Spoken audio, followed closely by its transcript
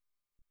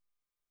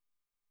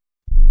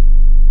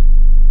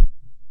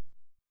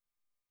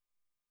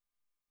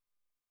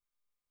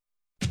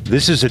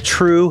This is a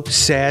true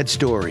sad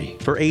story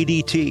for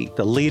ADT,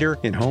 the leader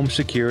in home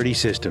security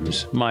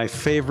systems. My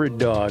favorite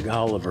dog,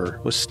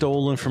 Oliver, was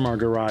stolen from our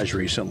garage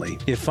recently.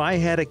 If I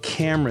had a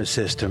camera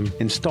system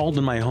installed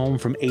in my home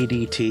from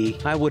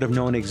ADT, I would have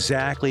known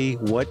exactly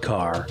what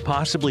car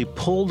possibly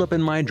pulled up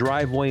in my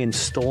driveway and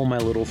stole my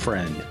little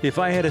friend. If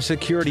I had a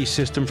security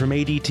system from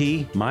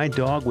ADT, my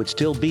dog would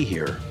still be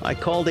here. I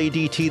called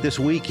ADT this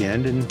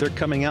weekend and they're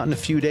coming out in a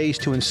few days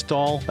to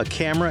install a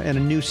camera and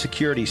a new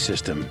security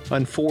system.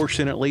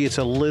 Unfortunately, it's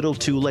a little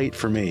too late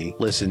for me.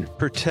 Listen,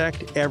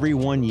 protect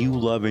everyone you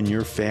love in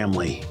your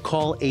family.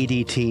 Call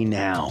ADT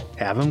now.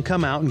 Have them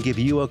come out and give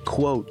you a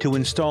quote to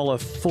install a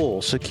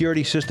full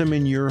security system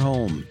in your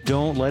home.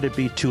 Don't let it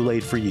be too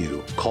late for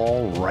you.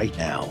 Call right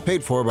now.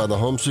 Paid for by the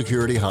Home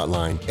Security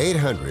Hotline.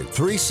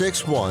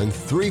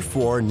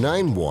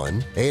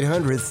 800-361-3491.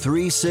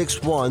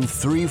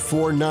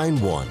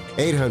 800-361-3491.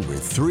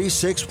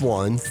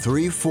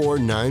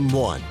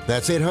 800-361-3491.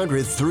 That's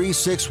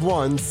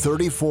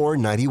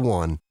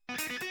 800-361-3491.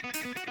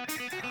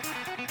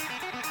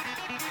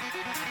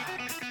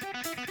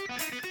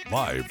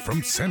 Live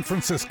from San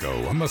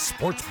Francisco on the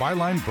Sports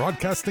Byline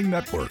Broadcasting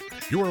Network,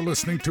 you are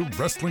listening to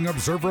Wrestling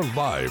Observer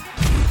Live.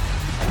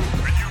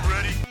 Are you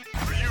ready?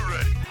 Are you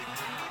ready?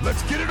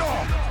 Let's get it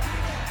on!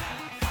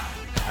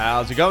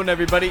 How's it going,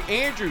 everybody?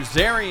 Andrew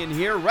Zarian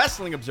here,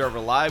 Wrestling Observer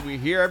Live. We're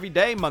here every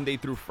day, Monday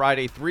through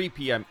Friday, 3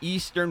 p.m.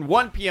 Eastern,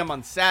 1 p.m.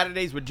 on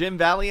Saturdays with Jim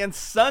Valley, and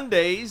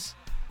Sundays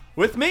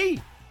with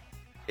me.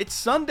 It's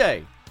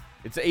Sunday.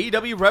 It's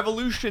AEW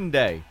Revolution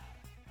Day.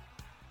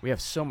 We have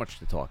so much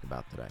to talk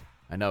about today.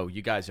 I know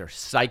you guys are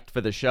psyched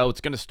for the show.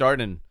 It's going to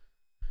start in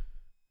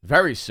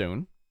very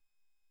soon.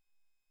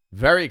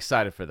 Very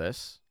excited for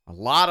this. A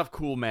lot of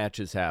cool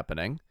matches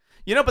happening.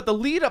 You know, but the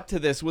lead up to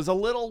this was a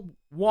little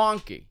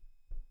wonky.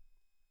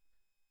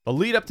 The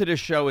lead up to this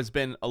show has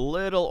been a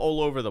little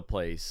all over the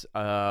place.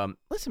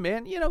 Listen,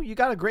 man, you know, you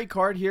got a great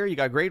card here. You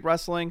got great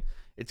wrestling.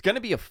 It's going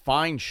to be a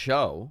fine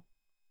show.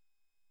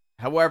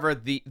 However,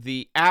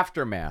 the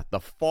aftermath, the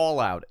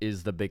fallout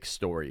is the big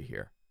story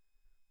here.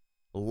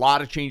 A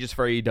lot of changes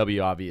for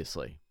AEW,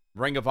 obviously.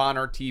 Ring of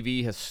Honor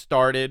TV has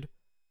started.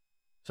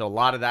 So a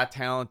lot of that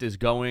talent is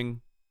going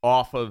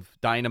off of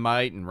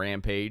Dynamite and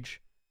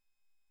Rampage.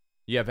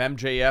 You have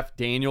MJF,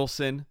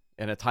 Danielson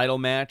in a title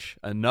match.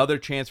 Another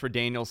chance for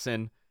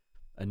Danielson.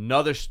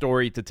 Another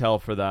story to tell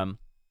for them.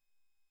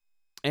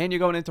 And you're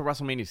going into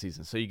WrestleMania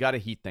season, so you got to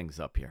heat things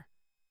up here.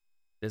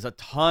 There's a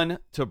ton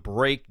to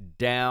break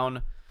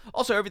down.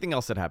 Also, everything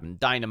else that happened,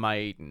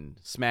 Dynamite and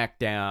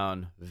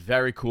SmackDown,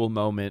 very cool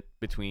moment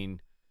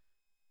between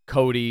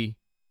Cody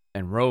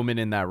and Roman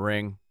in that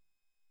ring.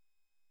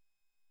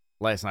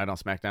 Last night on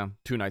SmackDown,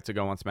 2 nights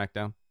ago on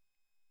SmackDown.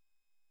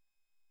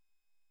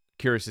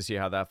 Curious to see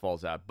how that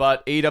falls out.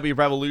 But AEW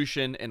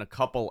Revolution in a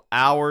couple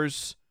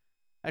hours.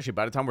 Actually,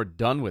 by the time we're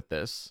done with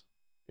this,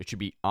 it should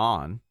be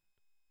on.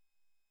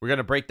 We're going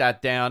to break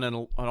that down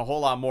and a whole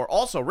lot more.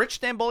 Also, Rich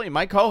Stamboli,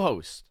 my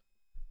co-host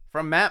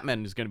from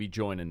Matman, is going to be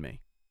joining me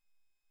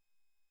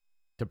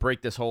to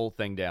break this whole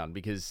thing down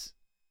because,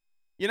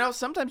 you know,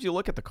 sometimes you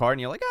look at the card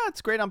and you're like,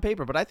 it's great on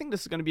paper, but I think this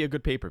is going to be a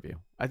good pay-per-view.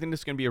 I think this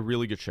is going to be a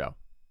really good show.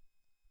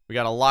 We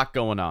got a lot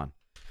going on.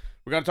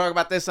 We're going to talk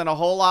about this and a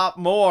whole lot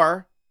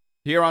more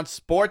here on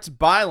Sports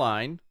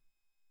Byline.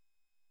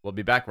 We'll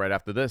be back right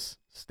after this.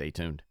 Stay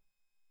tuned.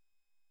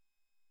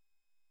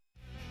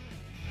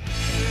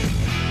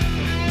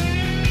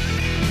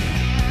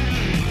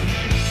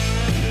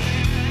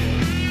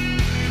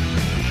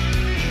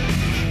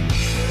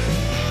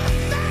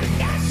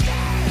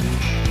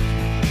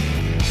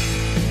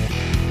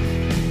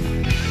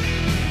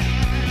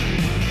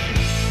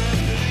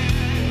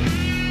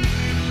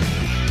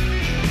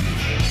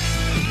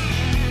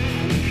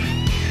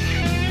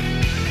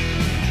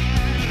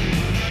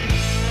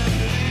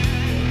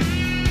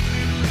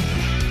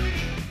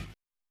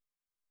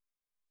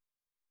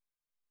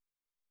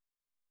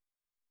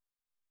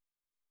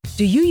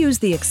 Do you use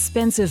the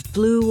expensive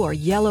blue or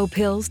yellow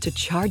pills to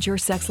charge your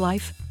sex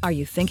life? Are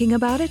you thinking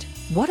about it?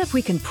 What if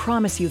we can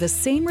promise you the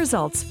same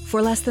results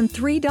for less than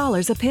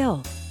 $3 a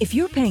pill? If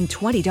you're paying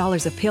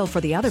 $20 a pill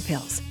for the other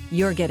pills,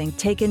 you're getting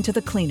taken to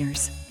the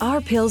cleaners. Our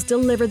pills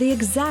deliver the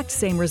exact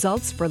same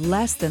results for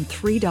less than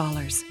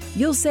 $3.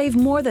 You'll save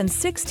more than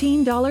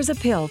 $16 a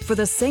pill for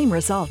the same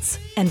results.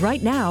 And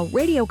right now,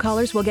 radio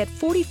callers will get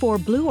 44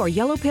 blue or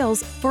yellow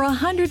pills for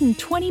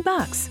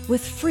 $120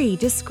 with free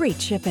discreet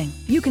shipping.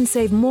 You can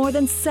save more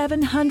than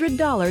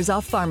 $700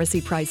 off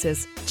pharmacy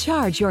prices.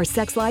 Charge your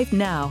sex life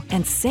now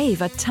and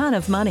save a ton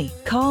of money.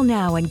 Call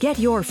now and get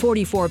your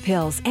 44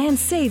 pills and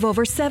save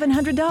over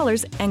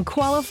 $700 and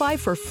qualify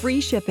for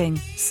free shipping.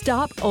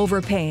 Stop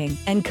overpaying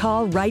and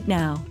call right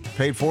now.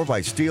 Paid for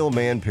by Steel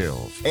Man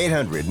Pills.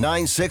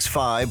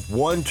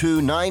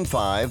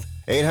 800-965-1295.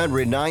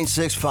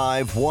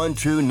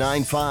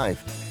 800-965-1295.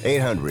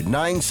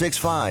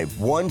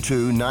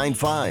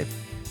 800-965-1295.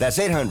 That's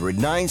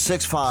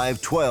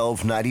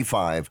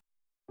 800-965-1295.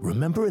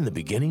 Remember in the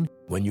beginning,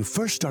 when you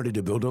first started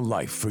to build a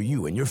life for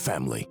you and your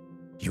family,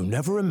 you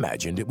never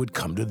imagined it would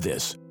come to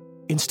this.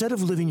 Instead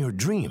of living your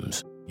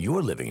dreams,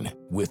 you're living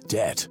with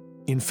debt.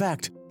 In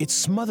fact, it's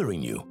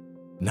smothering you.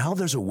 Now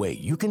there's a way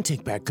you can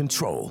take back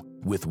control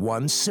with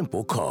one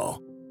simple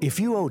call. If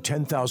you owe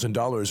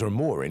 $10,000 or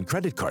more in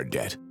credit card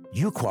debt,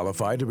 you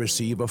qualify to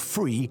receive a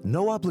free,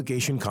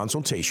 no-obligation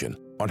consultation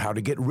on how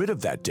to get rid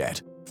of that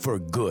debt for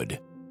good.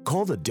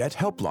 Call the Debt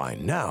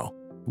Helpline now.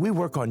 We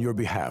work on your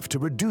behalf to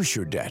reduce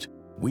your debt.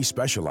 We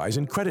specialize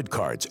in credit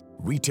cards,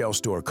 retail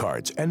store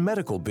cards, and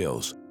medical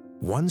bills.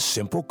 One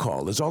simple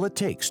call is all it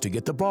takes to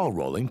get the ball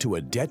rolling to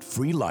a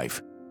debt-free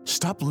life.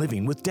 Stop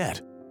living with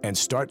debt and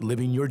start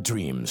living your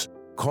dreams.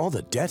 Call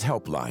the Debt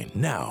Helpline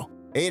now.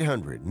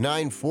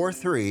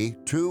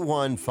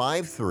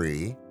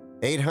 800-943-2153.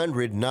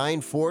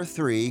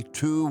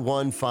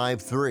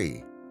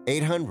 800-943-2153.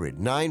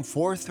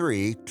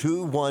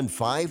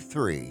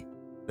 800-943-2153.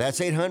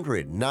 That's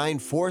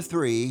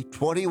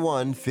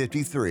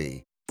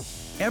 800-943-2153.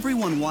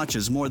 Everyone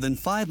watches more than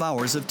 5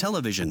 hours of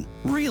television.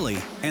 Really?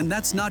 And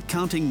that's not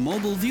counting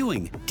mobile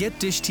viewing. Get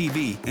Dish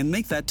TV and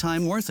make that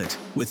time worth it.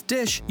 With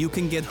Dish, you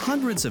can get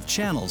hundreds of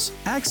channels,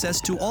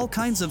 access to all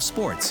kinds of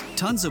sports,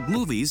 tons of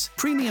movies,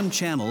 premium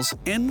channels,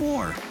 and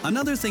more.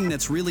 Another thing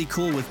that's really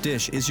cool with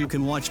Dish is you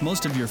can watch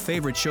most of your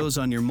favorite shows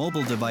on your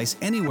mobile device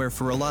anywhere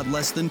for a lot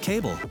less than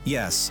cable.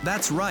 Yes,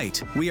 that's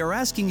right. We are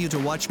asking you to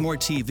watch more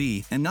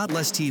TV and not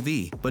less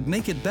TV, but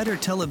make it better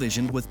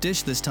television with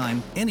Dish this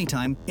time,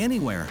 anytime,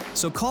 anywhere.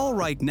 So call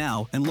right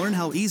now and learn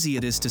how easy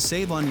it is to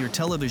save on your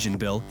television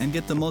bill and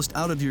get the most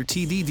out of your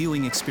TV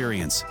viewing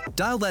experience.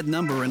 Dial that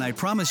number and I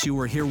promise you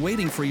we're here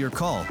waiting for your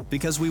call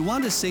because we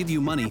want to save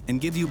you money and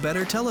give you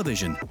better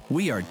television.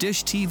 We are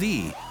Dish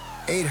TV.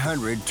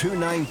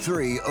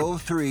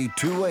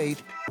 800-293-0328.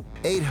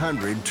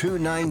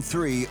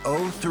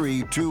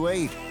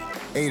 800-293-0328.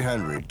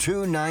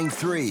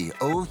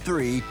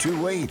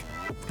 800-293-0328.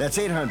 That's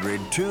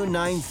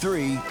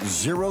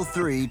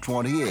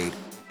 800-293-0328.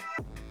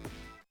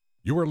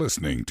 You are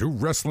listening to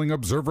Wrestling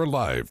Observer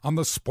Live on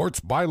the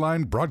Sports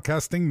Byline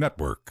Broadcasting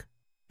Network.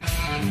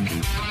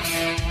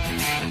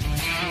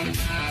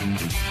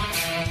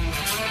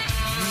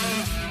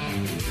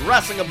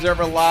 Wrestling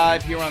Observer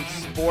Live here on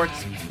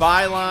Sports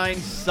Byline,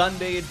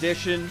 Sunday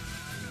edition,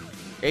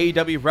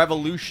 AEW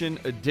Revolution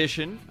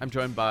edition. I'm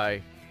joined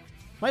by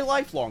my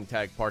lifelong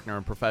tag partner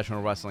in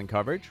professional wrestling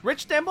coverage,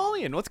 Rich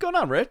Stambolian. What's going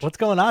on, Rich? What's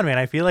going on, man?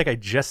 I feel like I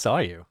just saw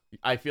you.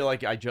 I feel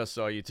like I just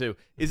saw you, too.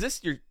 Is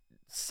this your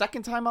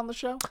second time on the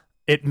show?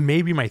 It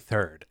may be my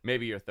third.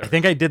 Maybe your third. I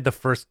think I did the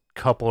first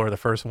couple or the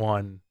first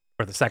one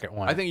or the second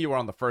one. I think you were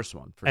on the first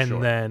one, for and sure.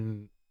 And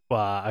then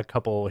a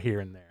couple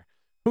here and there.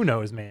 Who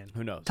knows, man?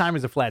 Who knows? Time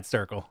is a flat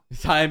circle.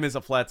 Time is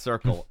a flat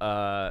circle.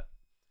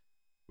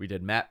 We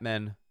did Mat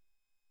Men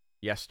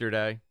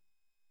yesterday.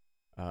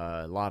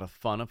 A lot of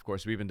fun, of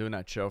course. We've been doing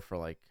that show for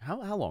like,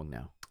 how long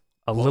now?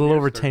 A little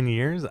over 10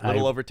 years. A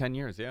little over 10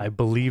 years, yeah. I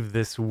believe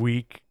this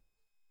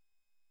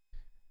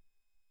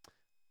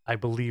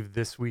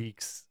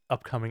week's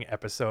upcoming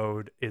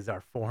episode is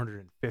our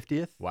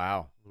 450th.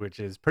 Wow. Which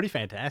is pretty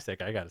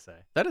fantastic, I got to say.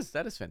 That is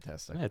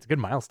fantastic. Yeah, it's a good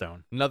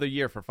milestone. Another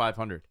year for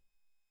 500.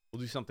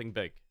 We'll do something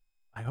big.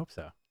 I hope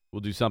so. We'll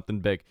do something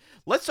big.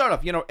 Let's start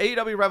off.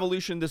 AEW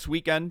Revolution this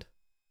weekend.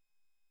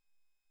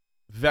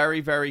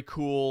 Very, very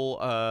cool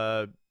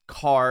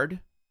card.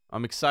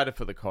 I'm excited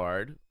for the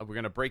card. We're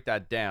going to break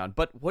that down.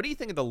 But what do you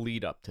think of the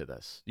lead up to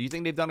this? Do you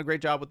think they've done a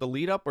great job with the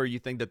lead up, or you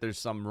think that there's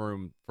some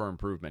room for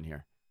improvement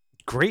here?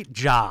 Great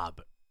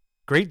job.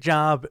 Great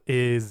job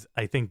is,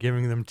 I think,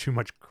 giving them too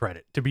much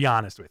credit, to be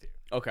honest with you.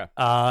 Okay.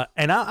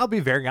 And I'll be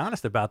very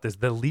honest about this.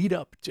 The lead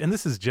up, and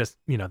this is just,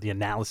 the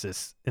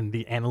analysis and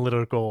the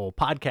analytical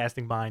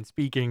podcasting mind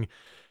speaking.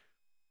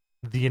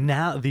 The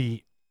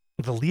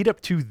lead up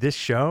to this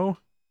show,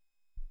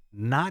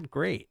 not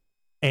great.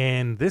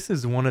 And this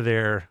is one of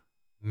their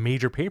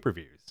major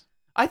pay-per-views.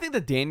 I think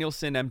the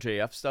Danielson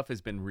MJF stuff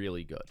has been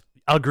really good.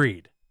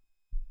 Agreed.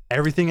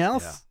 Everything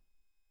else,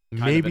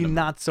 maybe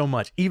not so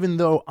much. Even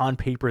though on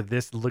paper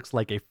this looks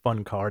like a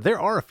fun card, there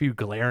are a few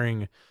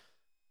glaring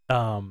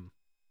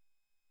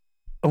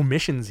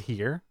omissions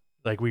here,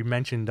 like we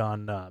mentioned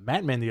on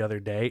Mat Men the other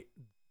day,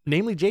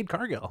 namely Jade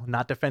Cargill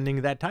not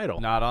defending that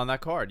title. Not on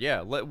that card,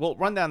 yeah. We'll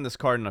run down this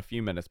card in a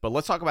few minutes, but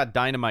let's talk about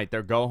Dynamite,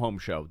 their go-home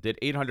show. Did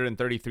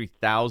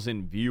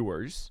 833,000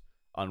 viewers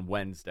on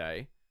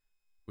Wednesday,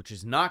 which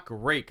is not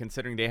great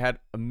considering they had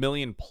 1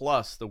 million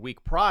plus the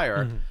week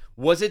prior. Mm-hmm.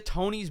 Was it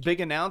Tony's big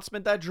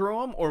announcement that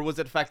drew him, or was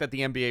it the fact that the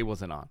NBA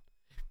wasn't on?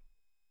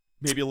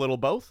 Maybe a little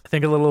both? I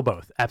think a little of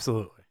both,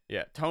 absolutely.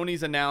 Yeah,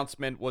 Tony's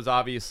announcement was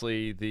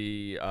obviously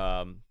the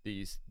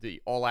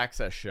All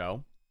Access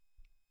show.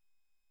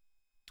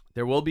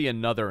 There will be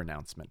another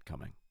announcement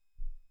coming.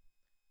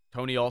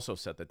 Tony also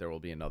said that there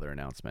will be another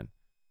announcement.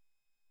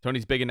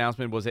 Tony's big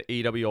announcement was at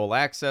AEW All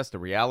Access, the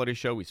reality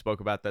show. We spoke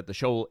about that. The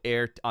show will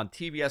air on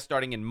TBS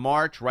starting in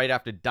March, right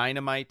after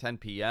Dynamite, 10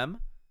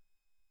 p.m.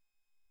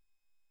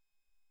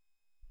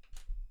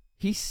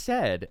 He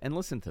said, and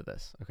listen to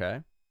this,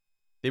 okay?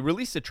 They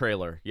released a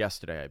trailer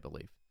yesterday, I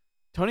believe.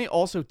 Tony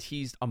also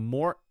teased a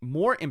more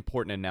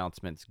important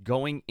announcements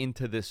going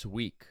into this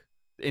week.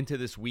 into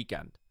this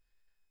weekend.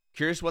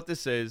 Curious what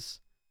this is.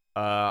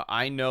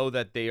 I know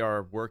that they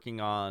are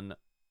working on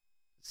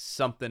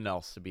something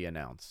else to be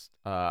announced.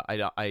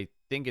 I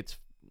think it's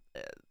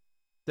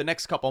the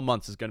next couple of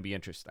months is going to be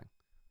interesting.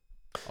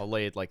 I'll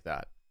lay it like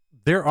that.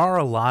 There are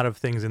a lot of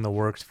things in the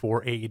works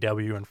for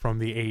AEW and from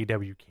the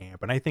AEW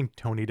camp, and I think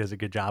Tony does a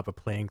good job of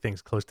playing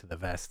things close to the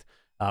vest.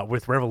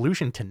 With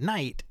Revolution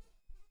tonight,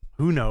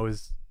 who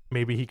knows?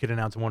 Maybe he could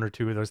announce one or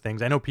two of those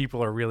things. I know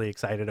people are really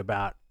excited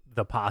about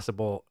the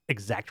possible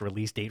exact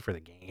release date for the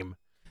game.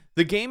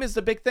 The game is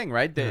the big thing,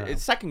 right?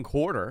 It's second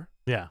quarter.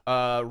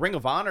 Yeah. Ring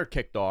of Honor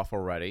kicked off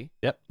already.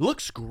 Yep.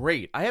 Looks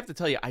great. I have to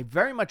tell you, I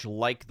very much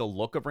like the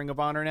look of Ring of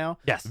Honor now.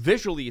 Yes.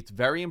 Visually, it's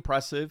very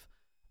impressive.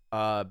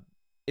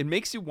 It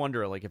makes you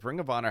wonder, like, if Ring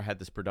of Honor had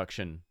this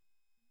production,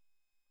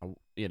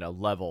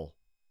 level,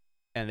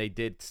 and they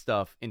did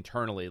stuff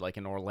internally, like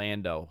in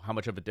Orlando, how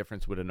much of a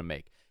difference would it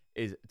make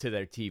to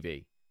their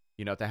TV?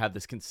 To have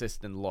this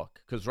consistent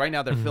look. Because right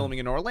now they're filming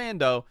in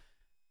Orlando.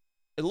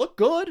 It looked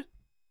good.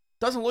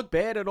 Doesn't look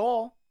bad at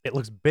all. It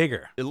looks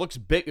bigger. It looks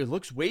big. It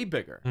looks way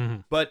bigger.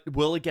 But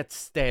will it get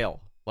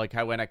stale? Like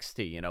how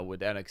NXT, with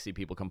NXT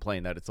people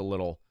complain that it's a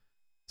little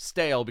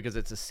stale because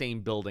it's the same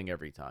building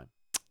every time.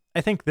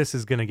 I think this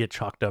is going to get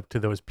chalked up to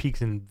those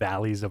peaks and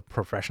valleys of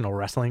professional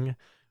wrestling,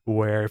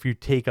 where if you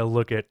take a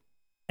look at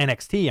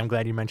NXT, I'm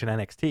glad you mentioned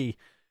NXT.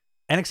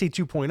 NXT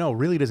 2.0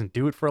 really doesn't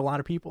do it for a lot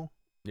of people.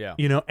 Yeah.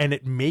 And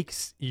it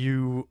makes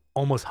you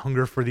almost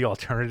hunger for the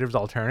alternative.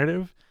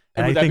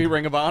 And would that be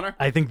Ring of Honor?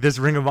 I think this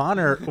Ring of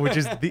Honor, which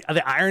is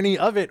the irony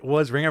of it,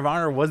 was Ring of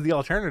Honor was the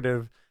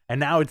alternative, and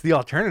now it's the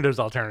alternative's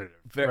alternative.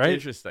 Very right?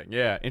 interesting.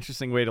 Yeah,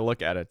 interesting way to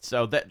look at it.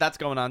 So that's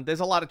going on.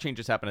 There's a lot of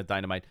changes happening at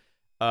Dynamite.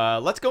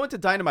 Let's go into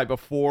Dynamite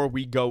before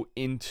we go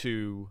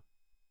into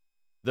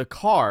the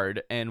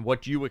card and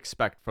what you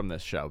expect from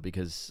this show,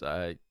 because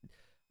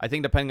I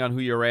think depending on who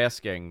you're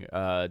asking,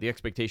 the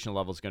expectation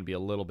level is going to be a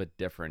little bit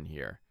different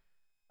here.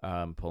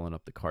 Pulling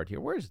up the card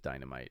here. Where's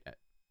Dynamite?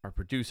 Our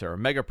producer, our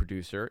mega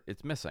producer,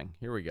 it's missing.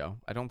 Here we go.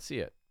 I don't see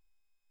it.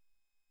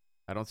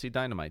 I don't see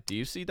Dynamite. Do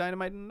you see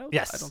Dynamite in the notes?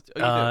 Yes. I don't.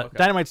 You do? Okay.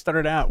 Dynamite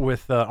started out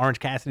with Orange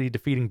Cassidy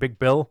defeating Big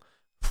Bill,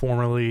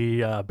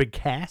 formerly Big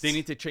Cass. They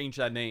need to change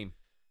that name.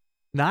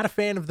 Not a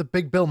fan of the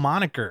Big Bill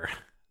moniker,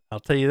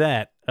 I'll tell you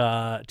that.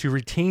 To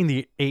retain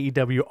the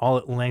AEW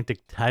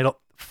All-Atlantic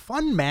title.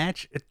 Fun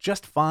match. It's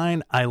just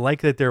fine. I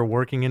like that they're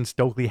working in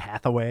Stokely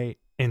Hathaway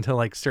into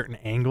like certain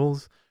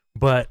angles,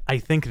 but I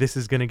think this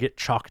is going to get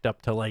chalked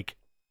up to like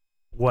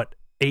what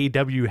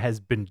AEW has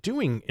been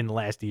doing in the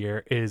last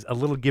year is a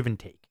little give and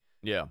take.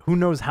 Yeah. Who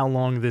knows how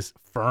long this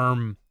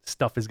firm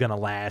stuff is going to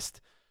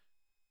last.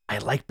 I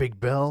like Big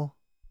Bill.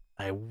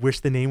 I wish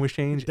the name was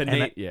changed.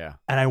 Yeah.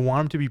 And I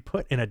want him to be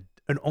put in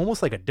an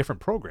almost like a different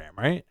program,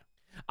 right?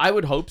 I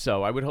would hope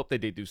so. I would hope they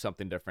did do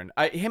something different.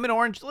 Him and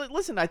Orange,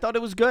 listen, I thought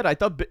it was good. I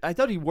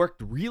thought he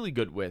worked really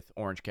good with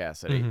Orange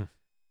Cassidy.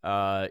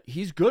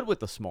 He's good with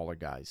the smaller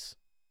guys.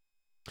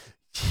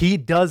 He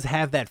does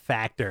have that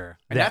factor.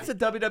 And that's a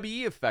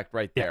WWE effect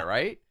right there,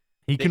 right?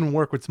 He can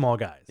work with small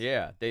guys.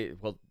 Yeah,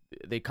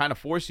 they kind of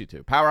force you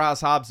to.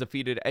 Powerhouse Hobbs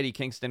defeated Eddie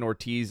Kingston,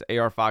 Ortiz,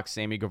 AR Fox,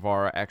 Sammy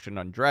Guevara, Action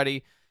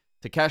Andretti,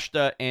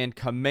 Takeshita, and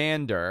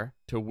Commander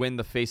to win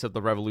the Face of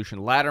the Revolution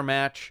ladder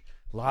match.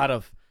 A lot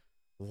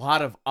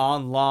of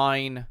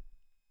online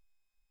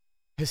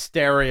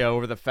hysteria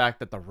over the fact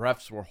that the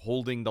refs were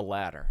holding the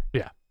ladder.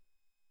 Yeah.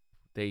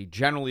 They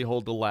generally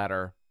hold the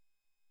ladder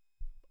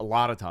a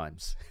lot of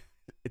times.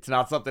 It's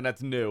not something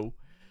that's new.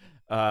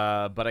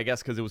 But I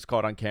guess because it was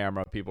caught on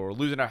camera, people were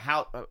losing their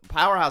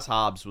Powerhouse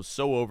Hobbs was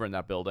so over in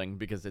that building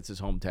because it's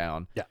his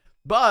hometown. Yeah.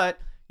 But,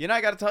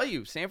 I got to tell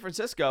you, San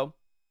Francisco,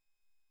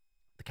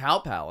 the Cow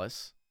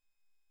Palace,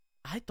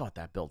 I thought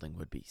that building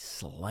would be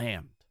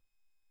slammed.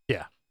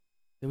 Yeah.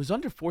 There was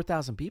under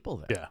 4,000 people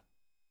there. Yeah.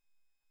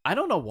 I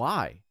don't know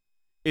why.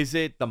 Is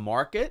it the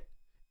market?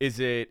 Is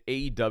it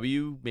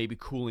AEW maybe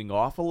cooling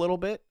off a little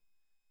bit?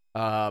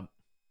 I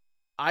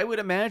would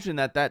imagine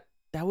that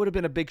would have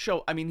been a big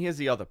show. I mean, here's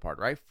the other part,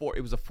 right?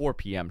 It was a 4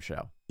 p.m.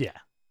 show. Yeah.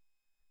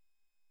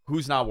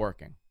 Who's not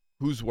working?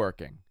 Who's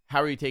working?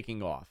 How are you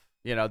taking off?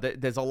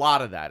 There's a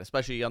lot of that,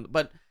 especially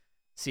but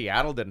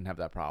Seattle didn't have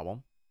that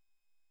problem.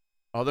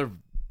 Other,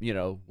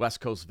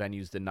 West Coast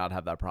venues did not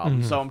have that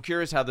problem. So I'm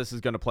curious how this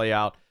is going to play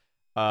out.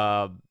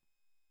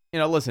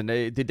 Listen,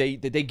 did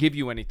they give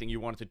you anything you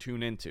wanted to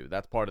tune into?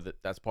 That's part of it.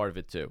 That's part of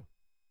it too.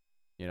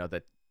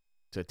 That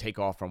to take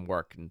off from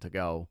work and to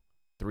go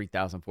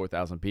 3,000,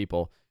 4,000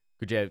 people.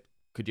 Could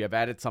you have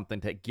added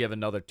something to give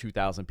another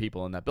 2,000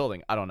 people in that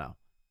building? I don't know.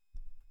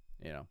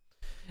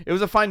 It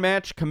was a fine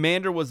match.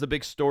 Commander was the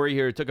big story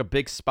here. He took a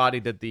big spot. He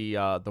did the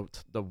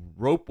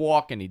rope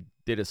walk and he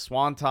did a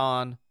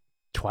swanton.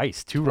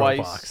 Twice. Rope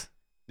walks.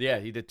 Yeah,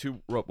 he did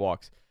 2 rope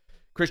walks.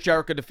 Chris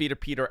Jericho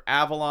defeated Peter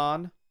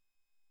Avalon.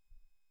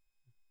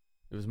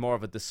 It was more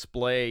of a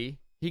display.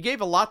 He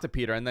gave a lot to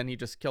Peter, and then he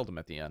just killed him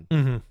at the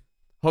end.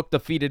 Hook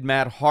defeated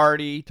Matt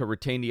Hardy to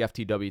retain the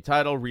FTW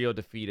title. Rio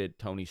defeated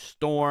Tony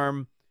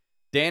Storm.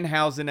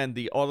 Danhausen and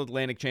the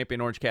All-Atlantic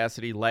champion Orange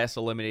Cassidy last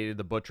eliminated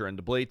the Butcher and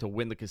the Blade to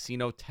win the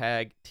Casino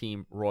Tag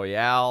Team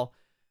Royale.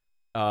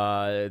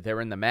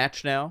 They're in the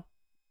match now.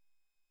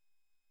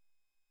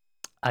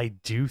 I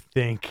do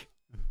think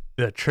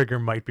the trigger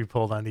might be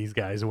pulled on these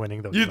guys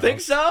winning those. You belts.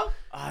 think so?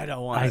 I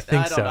don't want. I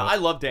think so. Know. I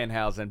love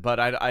Danhausen, but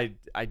I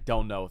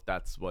don't know if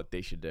that's what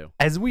they should do.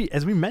 As we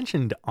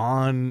mentioned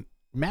on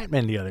Matt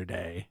Men the other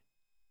day,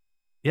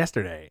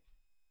 yesterday,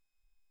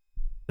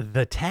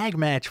 the tag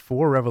match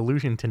for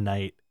Revolution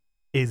tonight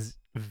is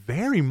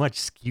very much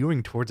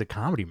skewing towards a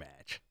comedy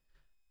match.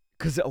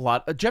 Because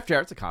Jeff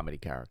Jarrett's a comedy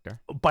character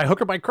By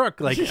hook or by crook.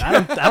 Like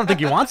I don't think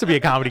he wants to be a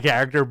comedy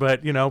character,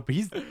 but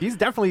he's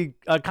definitely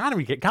a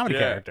comedy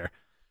character.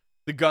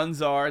 The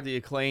Guns are the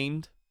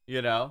Acclaimed,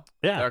 they're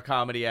a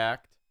comedy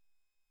act.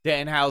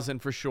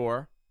 Danhausen for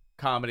sure,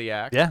 comedy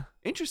act. Yeah,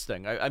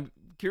 interesting. I'm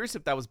curious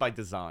if that was by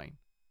design.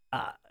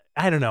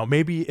 I don't know.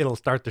 Maybe it'll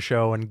start the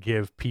show and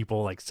give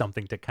people like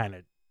something to kind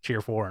of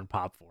cheer for and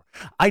pop for.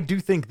 I do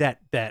think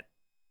that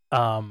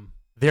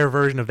their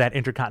version of that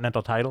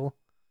Intercontinental title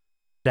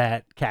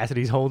that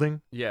Cassidy's holding,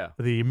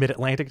 the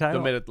Mid-Atlantic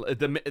title,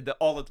 the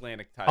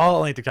All-Atlantic title,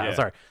 All-Atlantic title.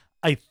 Sorry,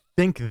 I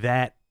think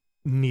that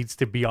needs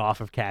to be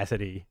off of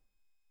Cassidy,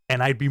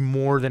 and I'd be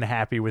more than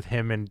happy with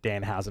him and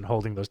Danhausen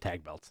holding those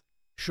tag belts.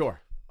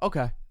 Sure.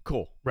 Okay.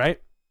 Cool.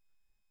 Right.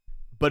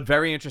 But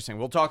very interesting.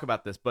 We'll talk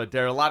about this, but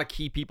there are a lot of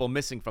key people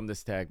missing from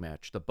this tag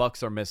match. The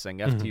Bucks are missing.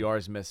 FTR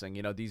is missing.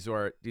 These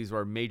are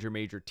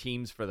major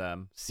teams for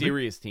them,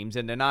 serious teams,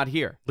 and they're not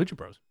here. Lucha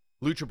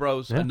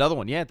Bros, another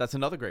one. Yeah, that's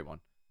another great one.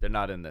 They're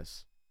not in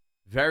this.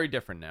 Very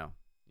different now.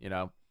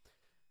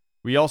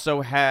 We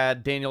also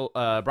had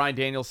Bryan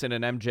Danielson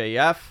and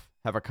MJF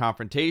have a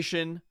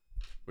confrontation,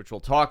 which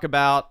we'll talk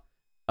about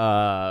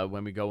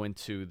when we go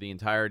into the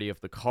entirety of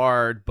the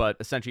card. But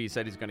essentially, he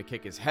said he's going to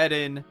kick his head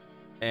in.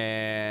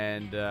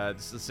 And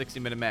this is a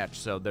 60-minute match,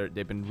 so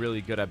they've been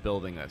really good at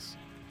building this.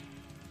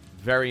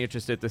 Very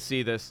interested to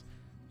see this.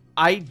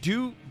 I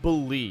do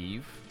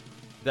believe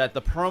that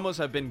the promos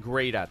have been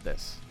great at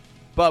this.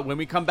 But when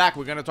we come back,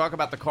 we're going to talk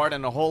about the card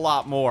and a whole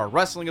lot more.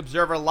 Wrestling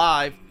Observer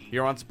Live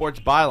here on Sports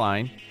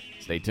Byline.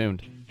 Stay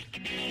tuned.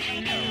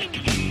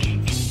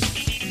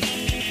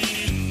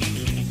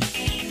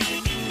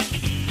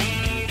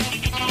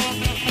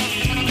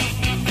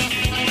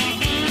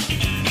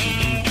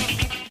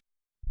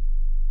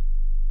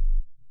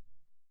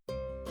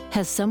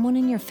 Has someone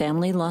in your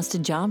family lost a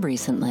job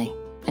recently,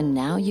 and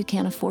now you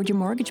can't afford your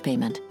mortgage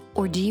payment?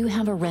 Or do you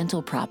have a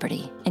rental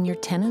property and your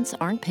tenants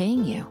aren't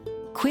paying you?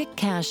 Quick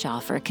Cash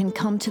Offer can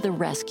come to the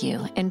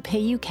rescue and pay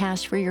you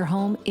cash for your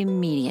home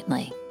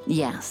immediately.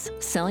 Yes,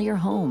 sell your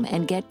home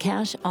and get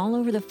cash all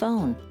over the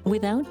phone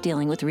without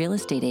dealing with real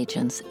estate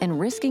agents and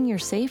risking your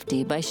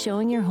safety by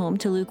showing your home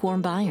to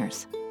lukewarm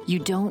buyers. You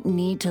don't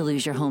need to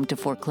lose your home to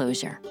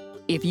foreclosure.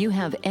 If you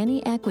have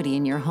any equity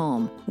in your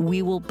home,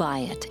 we will buy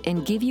it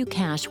and give you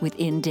cash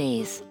within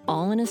days,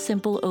 all in a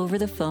simple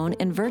over-the-phone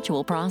and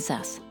virtual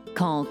process.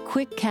 Call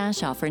Quick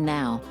Cash Offer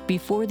now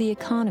before the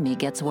economy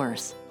gets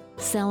worse.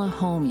 Sell a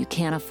home you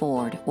can't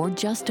afford or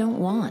just don't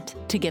want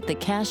to get the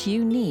cash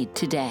you need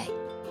today.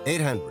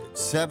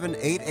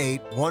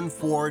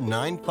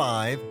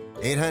 800-788-1495.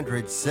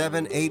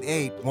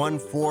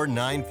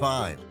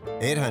 800-788-1495.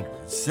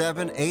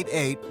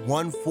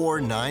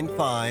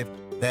 800-788-1495.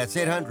 That's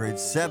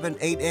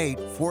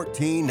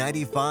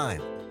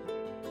 800-788-1495.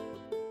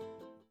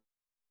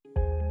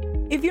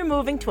 If you're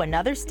moving to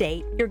another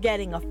state, you're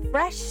getting a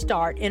fresh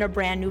start in a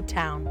brand new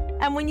town.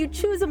 And when you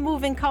choose a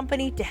moving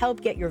company to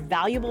help get your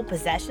valuable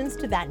possessions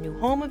to that new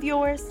home of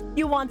yours,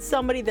 you want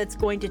somebody that's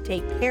going to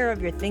take care of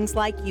your things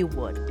like you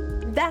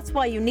would. That's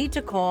why you need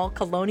to call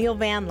Colonial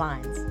Van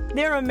Lines.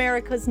 They're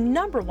America's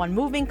 #1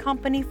 moving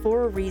company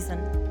for a reason.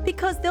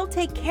 Because they'll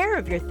take care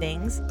of your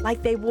things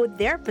like they would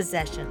their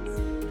possessions.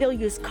 They'll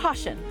use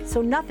caution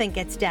so nothing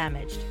gets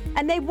damaged.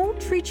 And they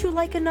won't treat you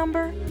like a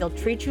number, they'll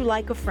treat you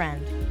like a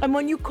friend. And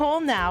when you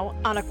call now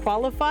on a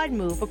qualified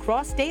move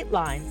across state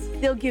lines,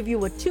 they'll give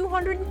you a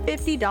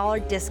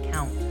 $250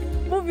 discount.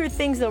 Move your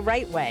things the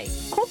right way.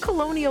 Call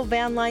Colonial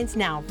Van Lines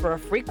now for a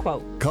free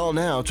quote. Call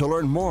now to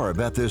learn more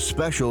about this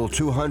special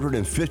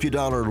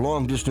 $250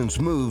 long-distance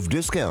move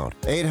discount.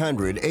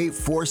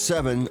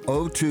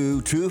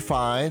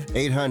 800-847-0225.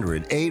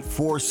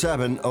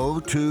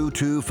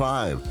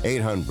 800-847-0225.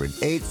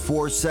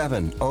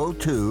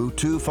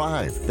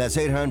 800-847-0225. That's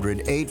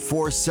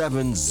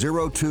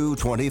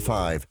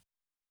 800-847-0225.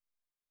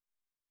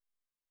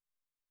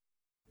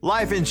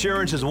 Life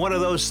insurance is one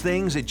of those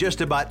things that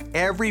just about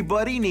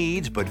everybody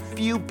needs, but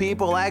few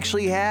people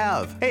actually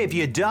have. Hey, if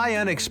you die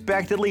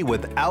unexpectedly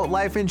without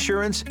life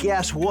insurance,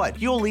 guess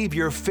what? You'll leave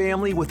your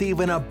family with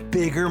even a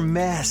bigger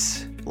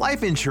mess.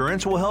 Life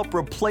insurance will help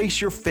replace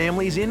your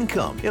family's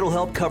income. It'll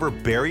help cover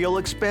burial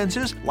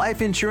expenses.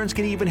 Life insurance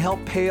can even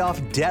help pay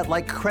off debt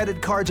like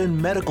credit cards and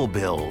medical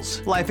bills.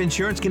 Life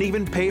insurance can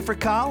even pay for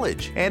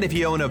college. And if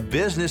you own a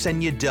business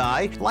and you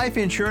die, life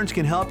insurance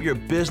can help your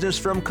business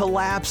from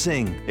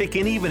collapsing. It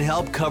can even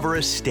help cover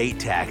estate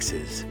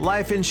taxes.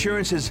 Life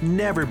insurance has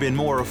never been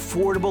more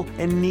affordable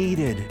and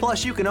needed.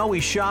 Plus, you can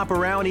always shop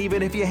around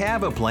even if you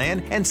have a plan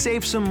and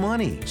save some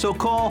money. So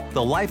call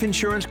the Life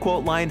Insurance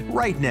Quote Line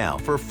right now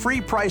for free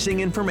pricing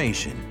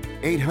information.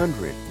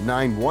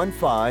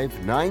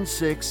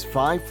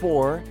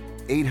 800-915-9654.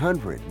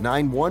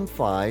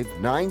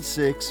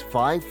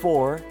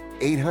 800-915-9654.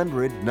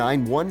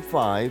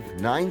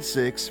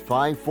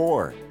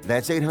 800-915-9654.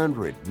 That's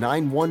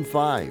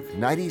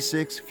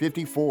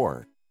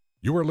 800-915-9654.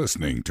 You are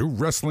listening to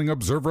Wrestling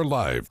Observer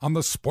Live on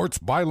the Sports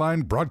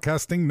Byline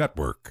Broadcasting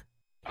Network.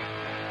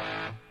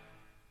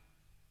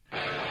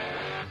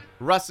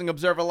 Wrestling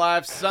Observer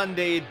Live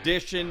Sunday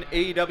edition,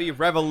 AEW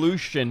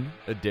Revolution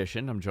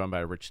edition. I'm joined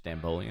by Rich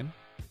Stambolian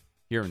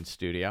here in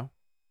studio.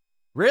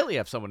 Rarely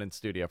have someone in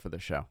studio for the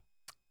show.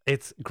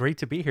 It's great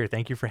to be here.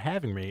 Thank you for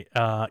having me.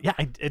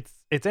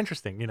 It's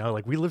interesting. You know,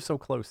 like we live so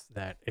close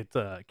that it's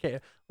a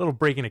little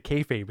break in a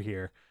kayfabe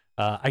here.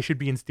 I should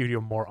be in studio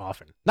more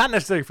often. Not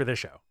necessarily for this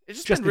show.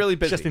 It's just been really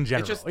busy. Just in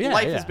general.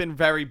 Life has been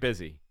very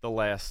busy the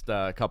last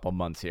couple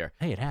months here.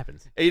 Hey, it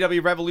happens.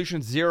 AEW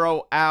Revolution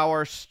 0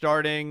 Hour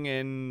starting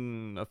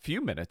in a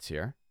few minutes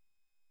here.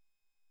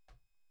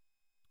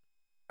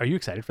 Are you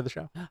excited for the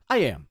show? I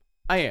am.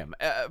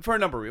 For a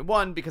number of reasons.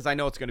 One, because I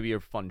know it's going to be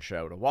a fun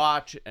show to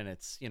watch, and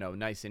it's,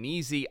 nice and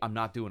easy. I'm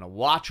not doing a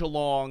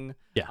watch-along.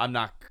 Yeah. I'm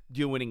not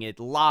doing it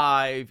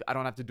live. I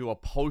don't have to do a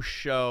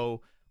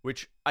post-show,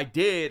 which I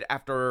did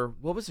after,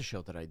 what was the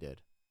show that I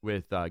did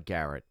with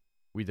Garrett?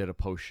 We did a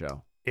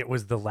post-show. It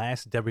was the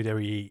last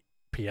WWE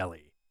PLE.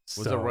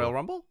 Was it Royal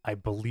Rumble? I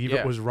believe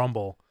it was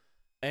Rumble.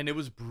 And it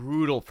was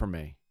brutal for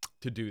me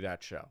to do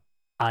that show.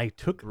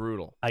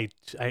 Brutal. I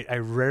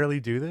rarely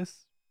do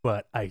this,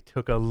 but I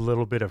took a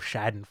little bit of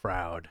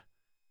schadenfreude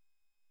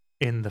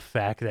in the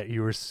fact that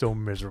you were so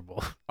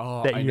miserable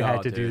that you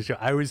had to do the show.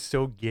 I was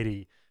so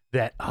giddy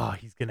that,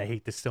 he's going to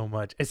hate this so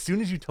much. As soon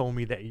as you told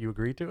me that you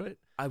agreed to it.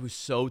 I was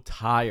so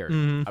tired.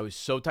 Mm-hmm. I was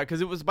so tired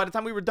because it was, by the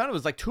time we were done, it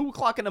was like 2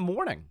 o'clock in the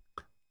morning.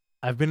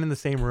 I've been in the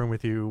same room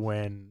with you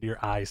when your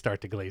eyes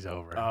start to glaze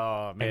over.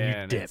 Oh, man,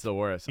 and you dip. it's the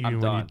worst.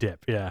 When you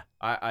dip, yeah.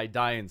 I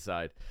die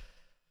inside.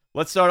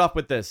 Let's start off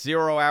with this.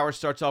 0 Hour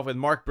starts off with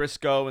Mark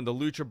Briscoe and the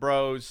Lucha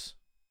Bros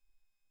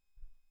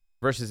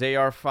versus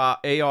Arya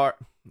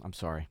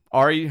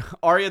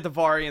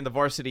Daivari and the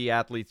Varsity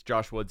Athletes,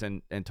 Josh Woods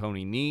and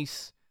Tony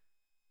Nese.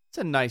 It's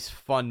a nice,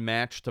 fun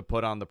match to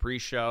put on the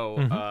pre-show.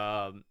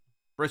 Mm-hmm.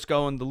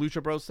 Briscoe and the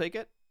Lucha Bros take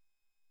it?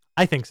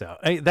 I think so.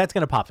 That's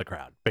going to pop the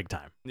crowd big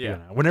time. Yeah.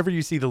 Whenever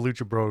you see the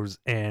Lucha Bros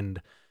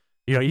and,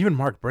 even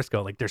Mark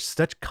Briscoe, like, they're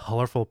such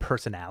colorful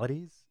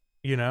personalities,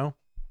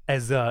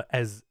 as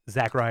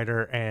Zack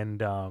Ryder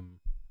and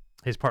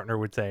his partner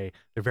would say,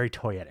 they're very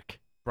toyetic.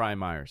 Brian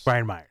Myers.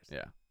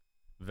 Yeah.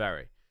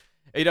 Very.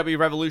 AEW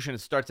Revolution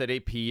starts at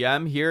 8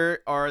 p.m.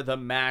 Here are the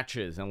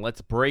matches, and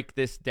let's break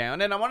this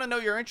down. And I want to know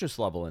your interest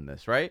level in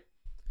this, right?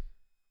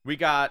 We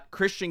got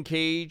Christian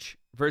Cage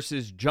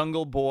versus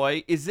Jungle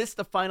Boy. Is this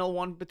the final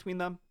one between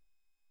them?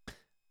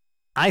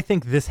 I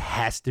think this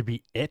has to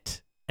be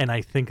it, and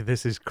I think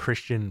this is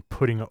Christian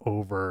putting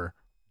over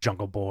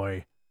Jungle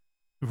Boy,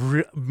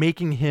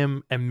 making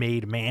him a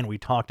made man. We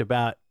talked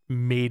about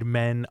made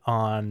men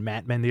on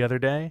Mat Men the other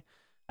day.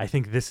 I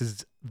think this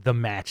is the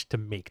match to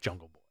make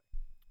Jungle Boy.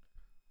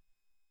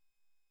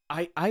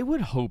 I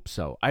would hope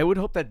so. I would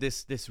hope that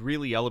this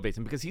really elevates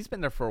him because he's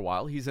been there for a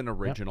while. He's an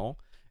original,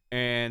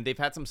 and they've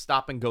had some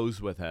stop and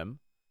goes with him.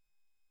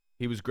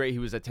 He was great. He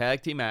was a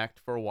tag team act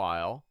for a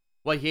while.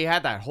 Well, he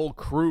had that whole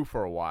crew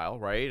for a while,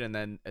 right? And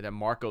then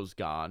Marco's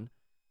gone.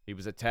 He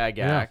was a tag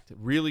act,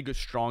 really good,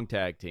 strong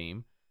tag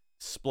team.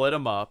 Split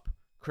him up.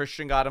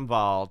 Christian got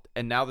involved,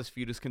 and now this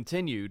feud has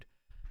continued.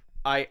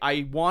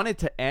 I want it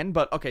to end,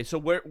 but okay. So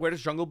where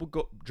does Jungle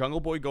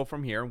Boy go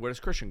from here, and where does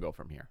Christian go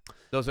from here?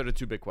 Those are the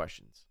two big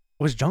questions.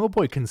 Was Jungle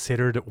Boy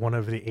considered one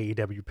of the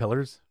AEW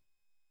pillars?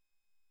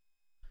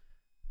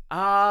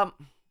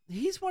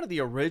 He's one of the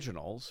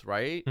originals,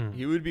 right?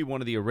 He would be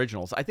one of the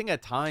originals. I think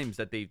at times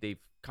that they've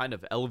kind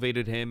of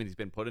elevated him, and he's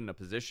been put in a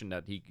position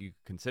that you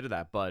consider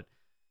that. But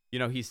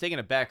he's taking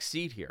a back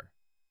seat here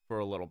for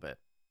a little bit.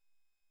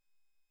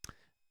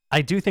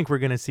 I do think we're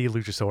going to see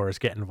Luchasaurus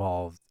get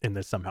involved in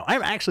this somehow.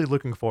 I'm actually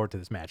looking forward to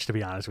this match, to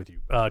be honest with you.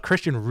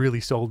 Christian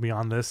really sold me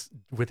on this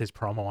with his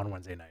promo on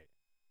Wednesday night.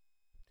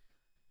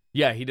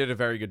 Yeah, he did a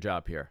very good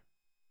job here.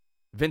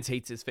 Vince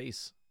hates his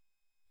face.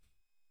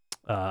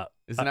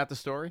 Isn't that the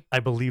story? I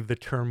believe the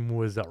term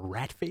was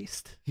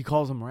rat-faced. He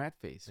calls him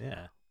rat-faced.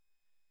 Yeah.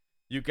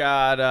 You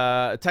got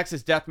a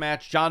Texas Death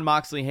Match, Jon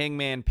Moxley,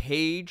 Hangman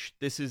Page.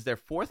 This is their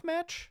fourth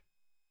match?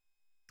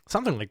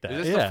 Something like that.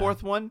 Is this the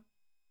fourth one?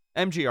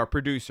 MG, our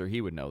producer, he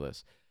would know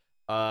this.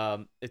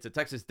 It's a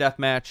Texas Death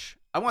Match.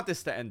 I want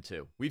this to end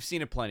too. We've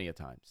seen it plenty of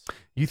times.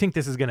 You think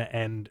this is going to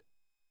end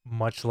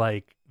much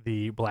like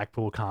the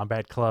Blackpool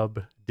Combat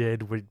Club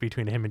did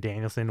between him and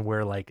Danielson,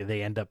 where like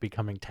they end up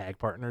becoming tag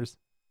partners?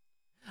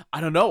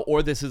 I don't know.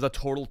 Or this is a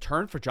total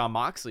turn for Jon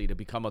Moxley to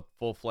become a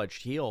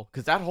full-fledged heel,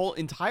 because that whole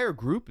entire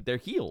group, they're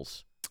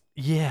heels.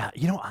 Yeah,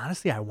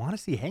 honestly, I want to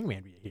see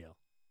Hangman be a heel.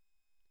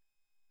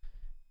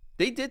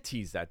 They did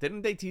tease that.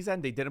 Didn't they tease that?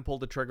 And they didn't pull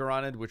the trigger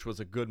on it, which was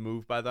a good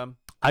move by them.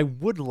 I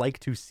would like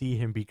to see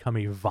him become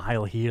a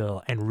vile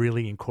heel and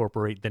really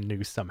incorporate the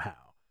new somehow.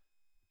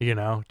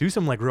 Do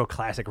some like real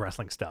classic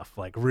wrestling stuff,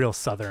 like real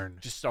Southern.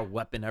 Just start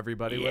weapon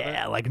everybody with it.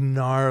 Yeah, like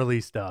gnarly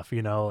stuff,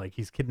 like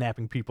he's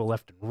kidnapping people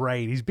left and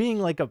right. He's being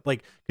like a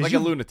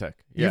lunatic.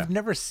 Yeah. You've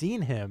never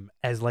seen him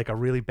as like a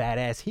really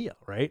badass heel,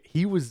 right?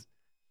 He was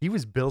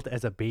built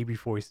as a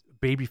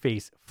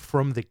babyface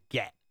from the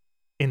get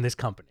in this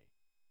company.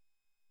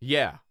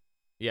 Yeah.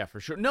 Yeah, for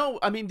sure. No,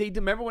 I mean,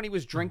 remember when he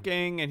was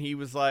drinking and he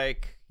was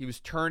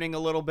turning a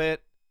little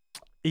bit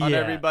on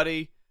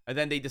everybody? And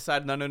then they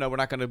decided, no, we're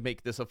not going to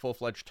make this a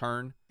full-fledged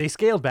turn. They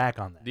scaled back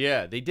on that.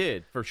 Yeah, they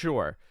did, for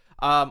sure.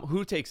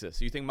 Who takes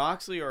this? You think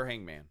Moxley or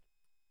Hangman?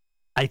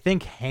 I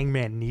think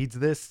Hangman needs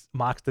this.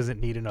 Mox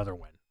doesn't need another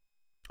win.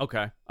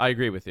 Okay, I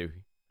agree with you.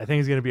 I think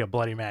it's going to be a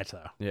bloody match,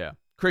 though. Yeah.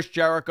 Chris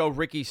Jericho,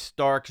 Ricky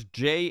Starks,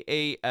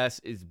 JAS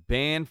is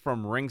banned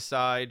from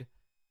ringside.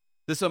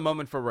 This is a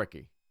moment for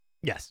Ricky.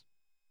 Yes.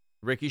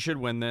 Ricky should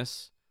win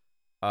this.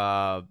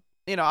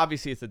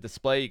 Obviously it's a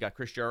display. You got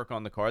Chris Jericho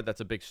on the card.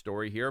 That's a big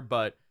story here,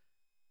 but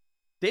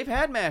they've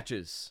had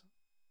matches,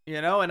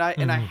 and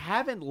I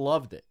haven't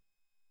loved it.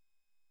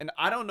 And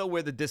I don't know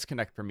where the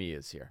disconnect for me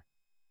is here.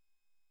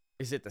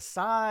 Is it the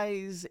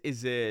size?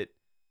 Is it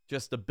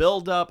just the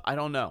build-up? I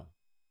don't know.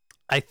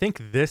 I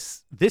think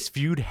this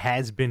feud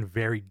has been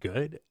very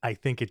good. I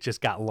think it just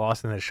got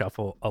lost in the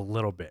shuffle a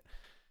little bit.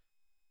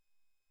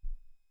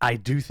 I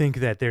do think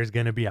that there's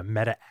going to be a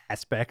meta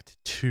aspect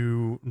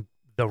to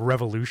the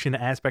Revolution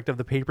aspect of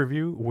the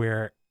pay-per-view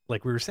where,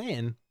 like we were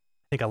saying,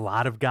 I think a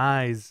lot of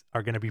guys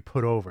are going to be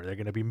put over. They're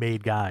going to be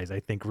made guys. I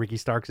think Ricky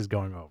Starks is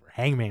going over.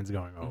 Hangman's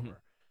going over.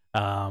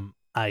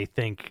 I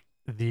think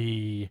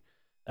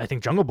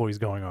Jungle Boy's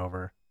going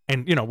over.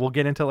 And, we'll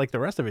get into like the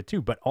rest of it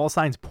too, but all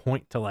signs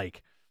point to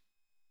like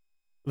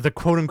the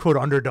quote-unquote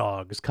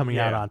underdogs coming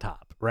out on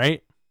top,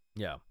 right?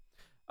 Yeah.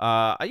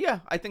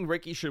 I think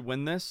Ricky should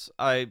win this.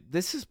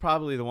 This is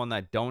probably the one that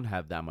I don't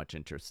have that much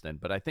interest in,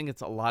 but I think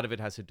a lot of it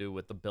has to do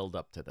with the build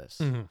up to this.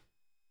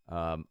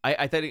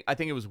 I think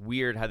it was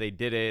weird how they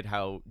did it,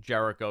 how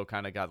Jericho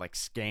kind of got like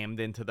scammed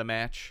into the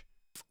match.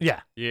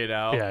 Yeah.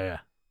 Yeah.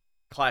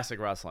 Classic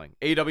wrestling.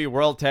 AEW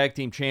World Tag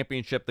Team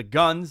Championship, the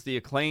Guns, the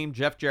Acclaim,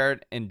 Jeff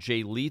Jarrett, and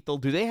Jay Lethal.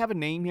 Do they have a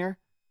name here?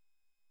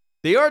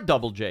 They are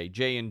Double J,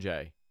 J and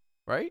J,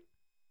 right?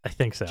 I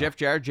think so. Jeff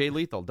Jarrett, Jay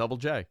Lethal, Double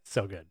J.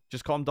 So good.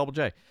 Just call him Double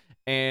J.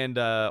 And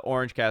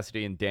Orange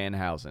Cassidy and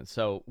Danhausen.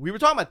 So we were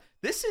talking about,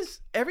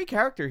 every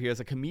character here is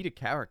a comedic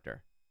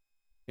character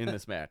in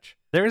this match.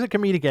 There is a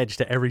comedic edge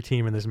to every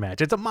team in this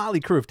match. It's a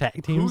motley crew of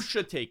tag teams. Who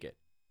should take it?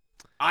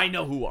 I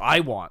know who I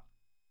want.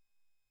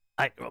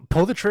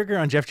 Pull the trigger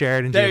on Jeff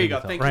Jarrett and Jay Jay Lethal.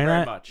 Lethal. Thank you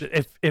very much.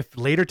 If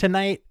later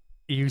tonight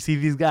you see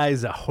these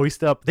guys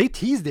hoist up, they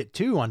teased it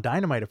too on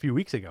Dynamite a few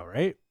weeks ago,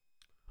 right?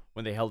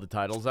 When they held the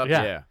titles up?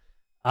 Yeah.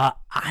 I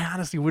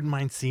honestly wouldn't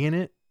mind seeing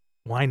it.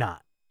 Why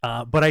not?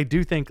 But I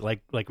do think,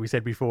 like we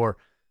said before,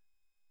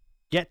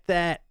 get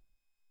that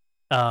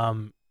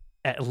I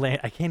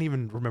can't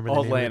even remember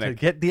the name of it.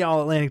 Get the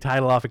All-Atlantic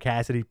title off of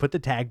Cassidy. Put the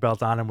tag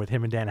belts on him with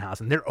him and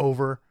Danhausen. They're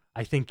over.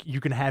 I think you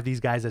can have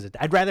these guys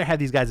I'd rather have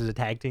these guys as a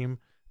tag team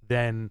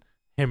than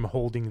him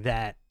holding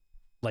that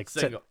like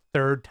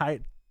third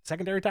title.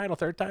 Secondary title,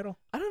 third title?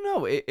 I don't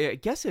know. I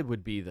guess it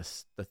would be the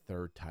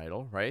third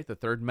title, right? The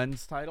third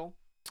men's title?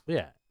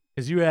 Yeah.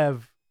 Because you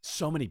have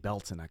so many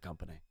belts in that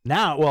company.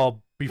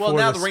 Now, before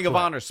now the Ring of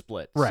Honor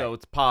split, right. So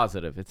it's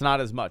positive. It's not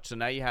as much. So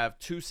now you have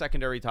two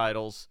secondary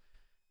titles,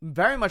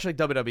 very much like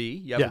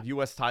WWE. You have the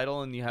U.S.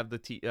 title and you have the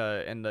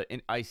and the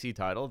IC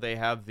title. They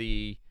have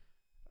the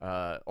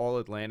All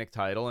Atlantic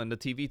title and the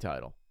TV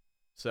title.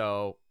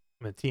 So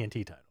the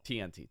TNT title.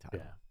 TNT title.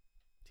 Yeah.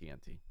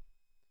 TNT.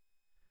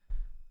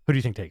 Who do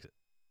you think takes it?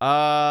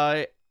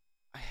 I'm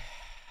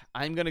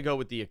gonna go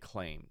with the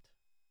Acclaimed,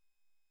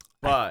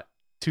 but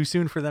too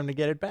soon for them to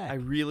get it back. I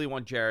really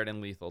want Jarrett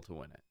and Lethal to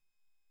win it.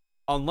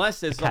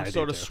 Unless there's some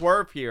sort of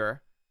swerve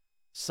here.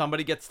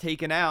 Somebody gets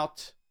taken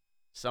out.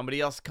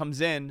 Somebody else comes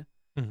in.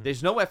 Mm-hmm.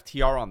 There's no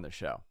FTR on the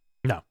show.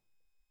 No.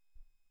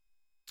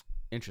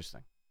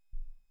 Interesting.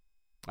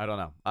 I don't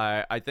know.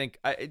 I think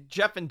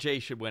Jeff and Jay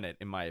should win it,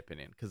 in my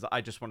opinion, because I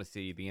just want to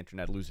see the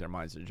internet lose their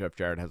minds that Jeff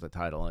Jarrett has a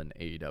title in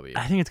AEW.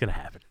 I think it's going to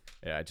happen.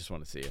 Yeah, I just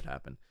want to see it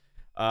happen.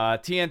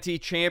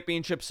 TNT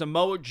Championship,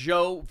 Samoa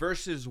Joe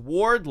versus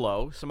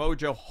Wardlow. Samoa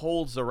Joe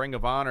holds the Ring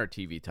of Honor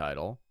TV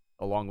title,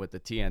 along with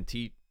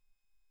the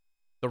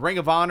Ring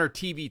of Honor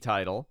TV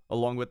title,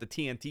 along with the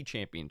TNT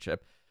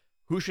Championship.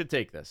 Who should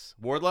take this?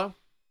 Wardlow?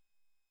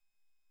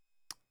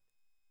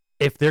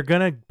 If they're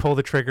going to pull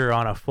the trigger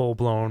on a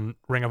full-blown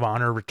Ring of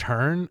Honor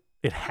return,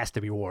 it has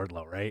to be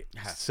Wardlow, right?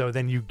 So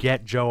then you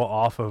get Joe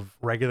off of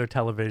regular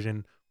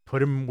television,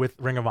 put him with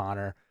Ring of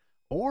Honor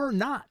or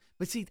not.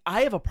 But see,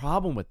 I have a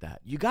problem with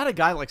that. You got a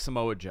guy like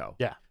Samoa Joe.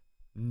 Yeah.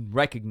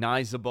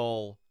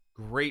 Recognizable,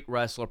 great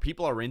wrestler.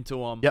 People are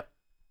into him. Yep.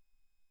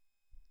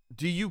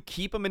 Do you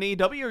keep him in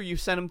AEW or you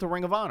send him to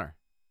Ring of Honor?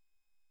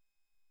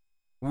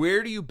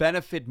 Where do you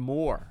benefit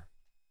more?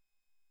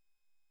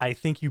 I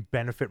think you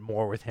benefit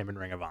more with him in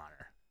Ring of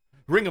Honor.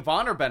 Ring of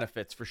Honor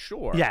benefits for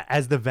sure. Yeah,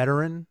 as the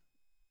veteran,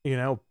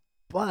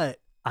 but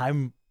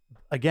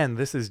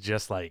this is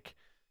just like,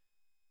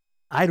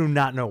 I do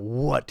not know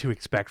what to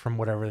expect from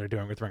whatever they're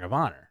doing with Ring of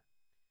Honor.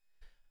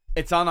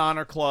 It's on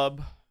Honor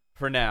Club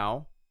for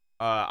now.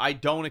 I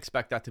don't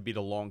expect that to be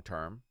the long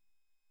term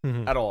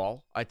at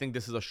all. I think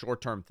this is a short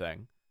term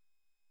thing.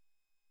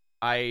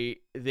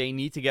 They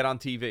need to get on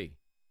TV.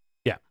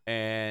 Yeah.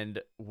 And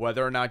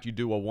whether or not you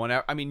do a 1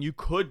 hour, you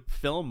could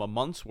film a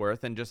month's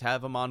worth and just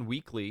have them on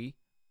weekly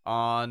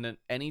on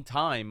any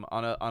time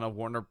on a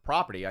Warner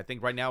property. I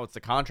think right now it's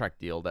the contract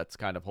deal that's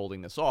kind of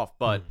holding this off.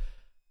 But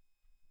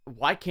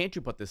why can't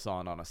you put this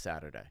on a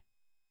Saturday?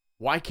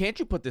 Why can't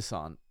you put this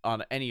on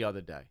any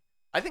other day?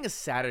 I think a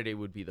Saturday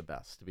would be the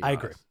best, to be honest.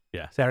 I agree.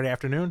 Yeah. Saturday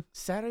afternoon?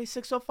 Saturday,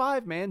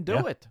 6:05, man.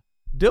 Do it.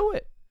 Do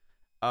it.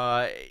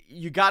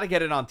 You got to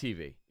get it on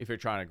TV if you're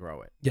trying to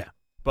grow it. Yeah.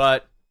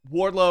 But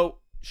Wardlow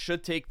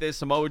should take this.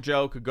 Samoa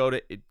Joe could go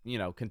to,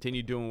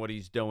 continue doing what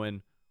he's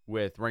doing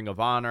with Ring of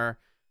Honor.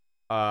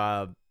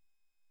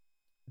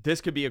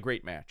 This could be a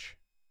great match.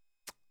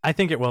 I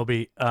think it will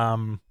be.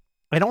 And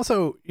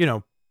also,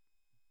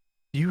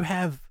 you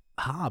have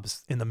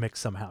Hobbs in the mix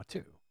somehow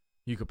too.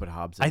 You could put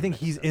Hobbs in I think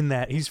he's in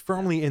that. He's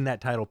firmly in that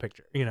title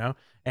picture,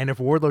 And if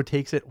Wardlow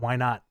takes it, why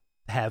not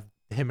have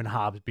him and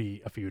Hobbs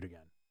be a feud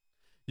again?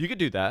 You could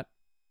do that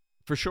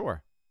for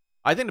sure.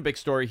 I think the big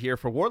story here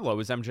for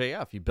Wardlow is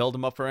MJF. You build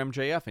him up for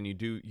MJF, and you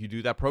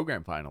do that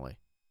program finally.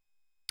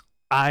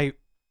 I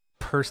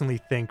personally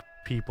think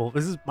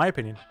this is my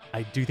opinion,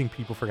 I do think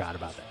people forgot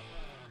about that.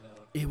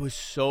 It was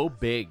so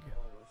big.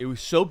 It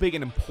was so big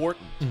and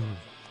important. Mm-hmm.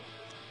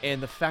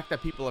 And the fact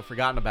that people have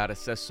forgotten about it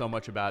says so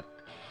much about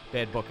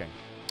bad booking.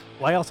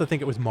 Well, I also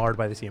think it was marred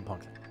by the CM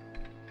Punk thing.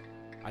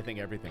 I think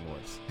everything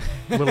was.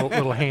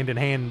 little hand in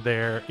hand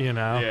there,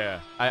 Yeah,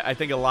 I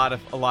think a lot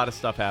of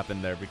stuff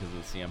happened there because of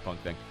the CM Punk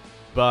thing.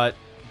 But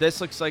this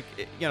looks like,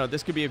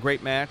 this could be a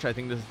great match. I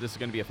think this is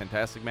going to be a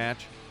fantastic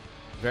match.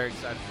 Very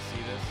excited to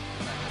see this.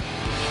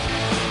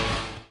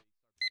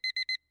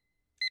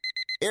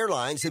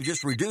 Airlines have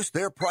just reduced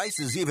their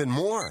prices even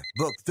more.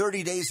 Book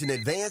 30 days in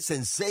advance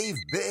and save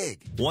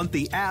big. Want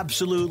the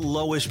absolute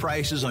lowest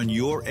prices on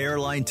your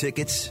airline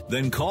tickets?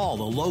 Then call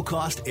the Low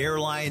Cost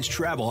Airlines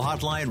Travel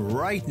Hotline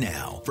right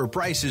now for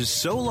prices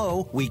so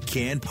low we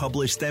can't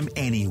publish them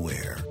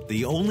anywhere.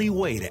 The only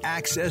way to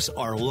access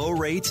our low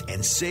rates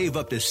and save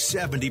up to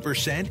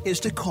 70% is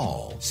to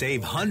call.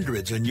 Save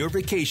hundreds on your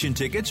vacation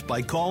tickets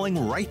by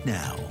calling right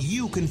now.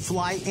 You can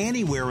fly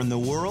anywhere in the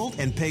world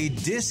and pay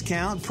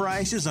discount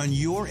prices on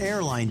your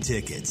airline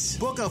tickets.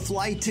 Book a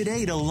flight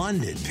today to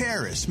London,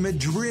 Paris,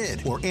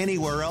 Madrid, or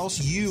anywhere else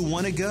you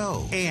want to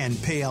go.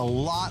 And pay a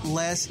lot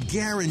less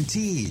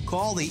guaranteed.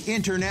 Call the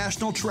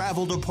International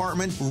Travel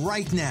Department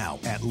right now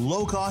at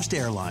Low Cost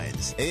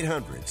Airlines.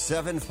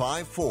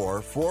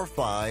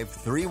 800-754-4531.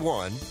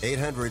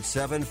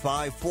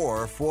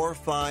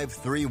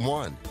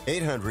 800-754-4531.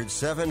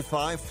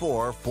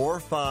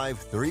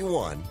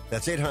 800-754-4531.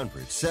 That's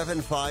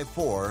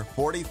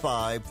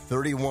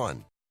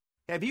 800-754-4531.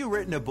 Have you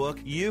written a book?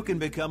 You can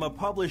become a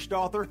published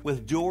author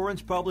with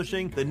Dorrance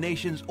Publishing, the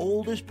nation's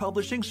oldest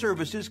publishing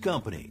services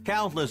company.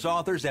 Countless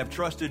authors have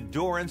trusted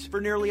Dorrance for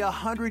nearly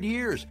 100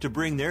 years to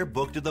bring their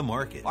book to the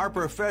market. Our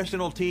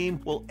professional team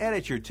will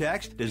edit your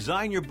text,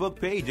 design your book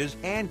pages,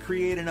 and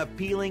create an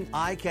appealing,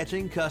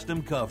 eye-catching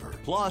custom cover.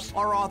 Plus,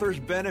 our authors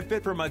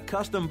benefit from a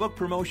custom book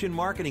promotion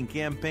marketing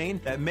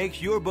campaign that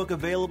makes your book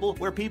available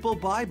where people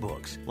buy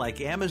books,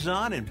 like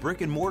Amazon and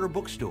brick-and-mortar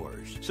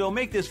bookstores. So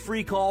make this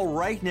free call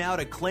right now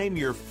to claim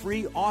your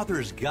free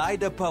author's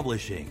guide to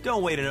publishing.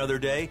 Don't wait another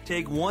day.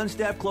 Take one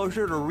step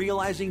closer to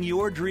realizing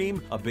your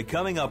dream of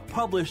becoming a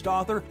published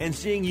author and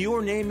seeing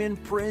your name in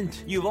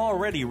print. You've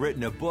already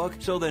written a book,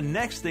 so the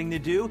next thing to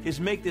do is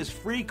make this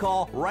free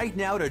call right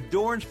now to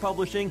Dorrance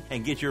Publishing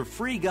and get your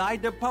free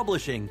guide to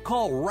publishing.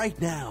 Call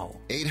right now.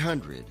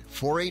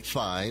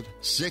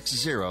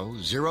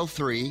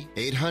 800-485-6003.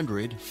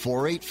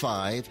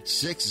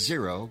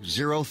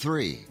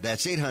 800-485-6003.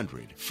 That's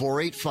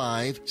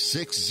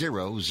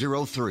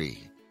 800-485-6003.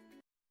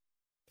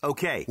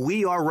 Okay,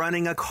 we are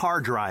running a car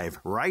drive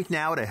right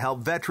now to help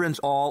veterans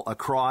all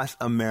across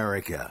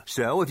America.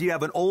 So if you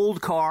have an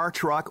old car,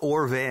 truck,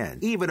 or van,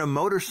 even a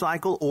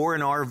motorcycle or an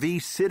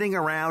RV sitting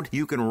around,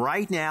 you can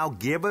right now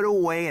give it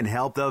away and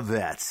help the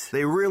vets.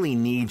 They really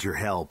need your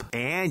help.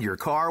 And your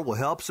car will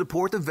help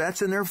support the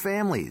vets and their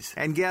families.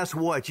 And guess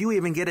what? You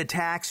even get a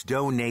tax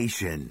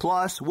donation.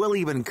 Plus, we'll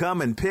even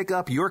come and pick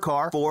up your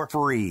car for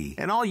free.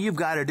 And all you've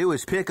got to do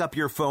is pick up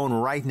your phone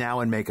right now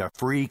and make a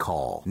free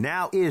call.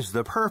 Now is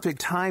the perfect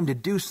time time to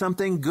do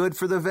something good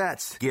for the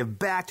vets. Give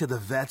back to the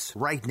vets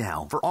right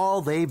now for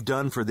all they've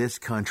done for this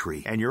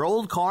country. And your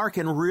old car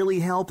can really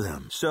help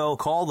them. So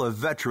call the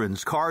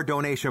Veterans Car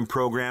Donation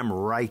Program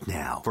right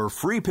now for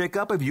free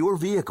pickup of your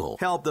vehicle.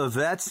 Help the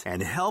vets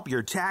and help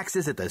your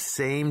taxes at the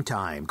same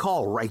time.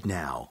 Call right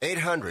now.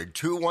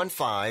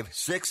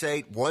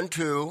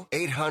 800-215-6812.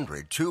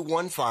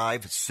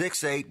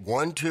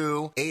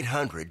 800-215-6812.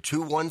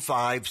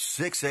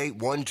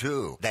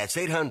 800-215-6812. That's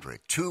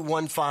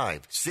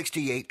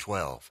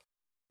 800-215-6812.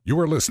 You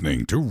are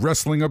listening to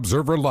Wrestling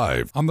Observer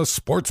Live on the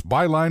Sports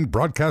Byline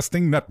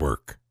Broadcasting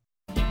Network.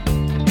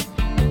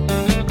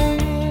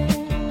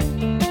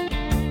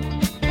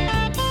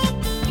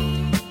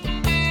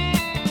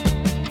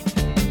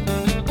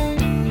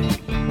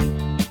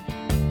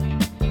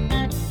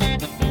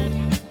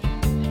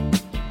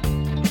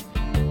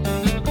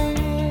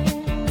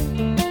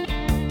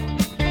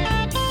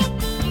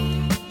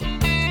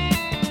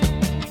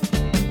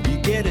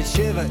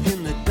 Shiver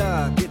in the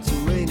dark, it's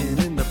raining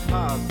in the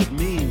park, but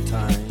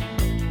meantime.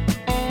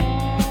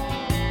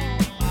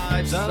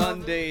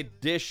 Sunday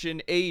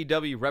edition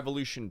AEW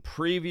Revolution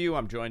preview.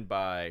 I'm joined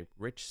by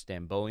Rich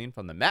Stambolian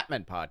from the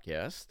Matmen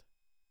podcast.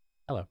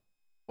 Hello.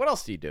 What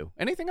else do you do?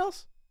 Anything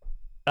else?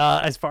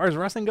 As far as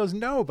wrestling goes,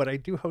 no, but I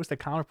do host a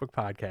comic book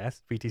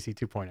podcast, BTC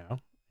 2.0,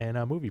 and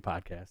a movie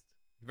podcast.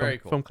 Very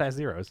cool. Film Class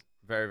Zeros.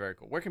 Very, very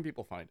cool. Where can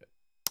people find it?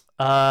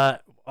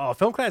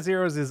 Film Class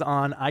Zeros is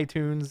on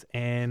iTunes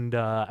and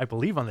I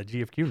believe on the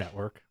GFQ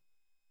network.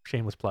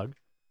 Shameless plug.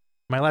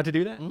 Am I allowed to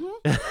do that?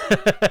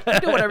 Mm-hmm. You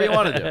do whatever you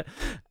want to do.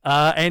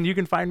 And you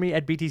can find me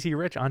at BTC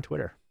Rich on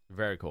Twitter.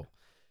 Very cool.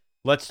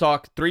 Let's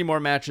talk 3 more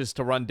matches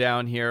to run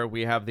down here.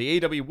 We have the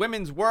AEW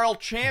Women's World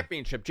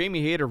Championship.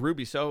 Jamie Hayter,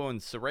 Ruby Soho,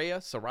 and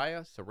Saraya.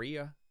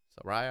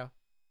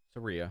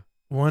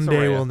 One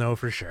day we'll know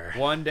for sure.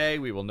 One day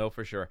we will know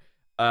for sure.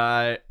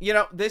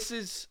 This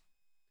is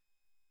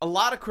a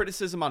lot of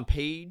criticism on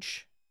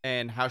Paige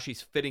and how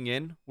she's fitting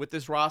in with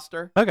this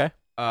roster. Okay.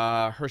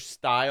 Her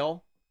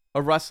style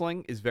of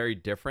wrestling is very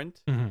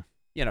different. Mm-hmm.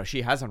 You know,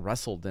 she hasn't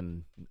wrestled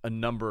in a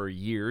number of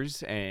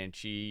years, and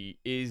she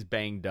is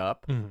banged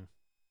up. Mm-hmm.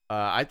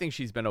 I think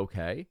she's been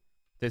okay.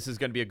 This is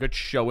going to be a good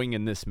showing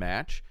in this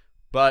match.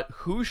 But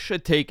who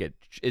should take it?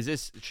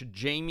 Should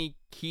Jamie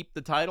keep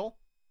the title?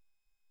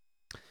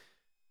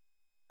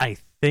 I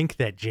think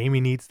that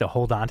Jamie needs to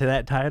hold on to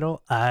that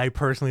title. I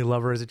personally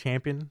love her as a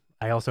champion.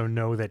 I also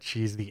know that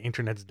she's the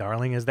internet's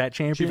darling as that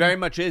champion. She very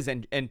much is,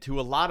 and to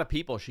a lot of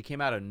people, she came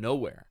out of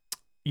nowhere.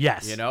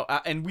 Yes. You know,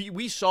 and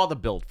we saw the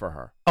build for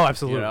her. Oh,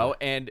 absolutely. You know,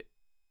 and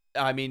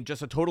I mean,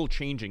 just a total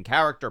change in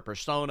character,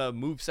 persona,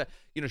 moveset.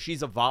 You know,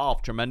 she's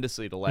evolved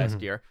tremendously the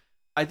last year.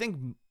 I think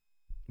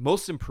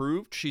most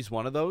improved, she's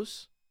one of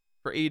those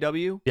for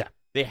AEW. Yeah.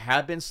 They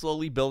have been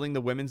slowly building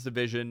the women's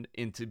division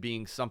into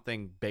being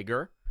something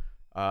bigger.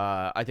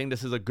 I think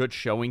this is a good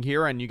showing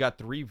here, and you got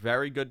 3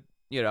 very good,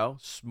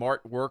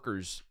 smart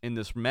workers in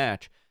this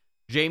match.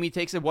 Jamie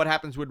takes it. What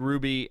happens with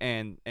Ruby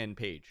and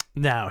Paige?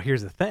 Now,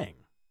 here's the thing.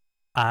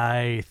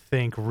 I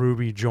think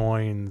Ruby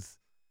joins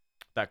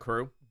that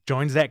crew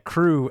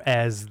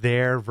as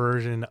their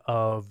version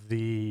of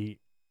the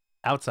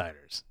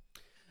Outsiders.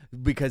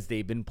 Because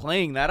they've been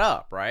playing that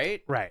up,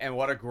 right? Right. And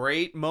what a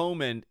great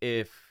moment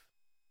if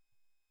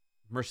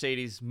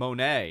Mercedes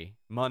Moné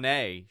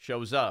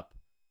shows up.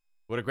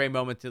 What a great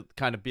moment to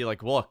kind of be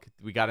like, look,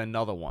 we got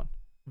another one.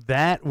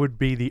 That would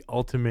be the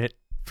ultimate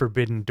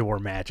Forbidden Door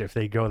match if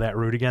they go that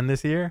route again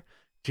this year.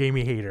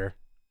 Jamie Hayter,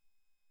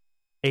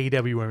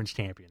 AEW Women's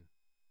Champion,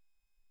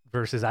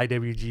 versus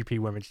IWGP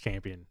Women's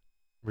Champion,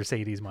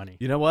 Mercedes Money.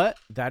 You know what?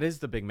 That is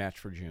the big match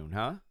for June,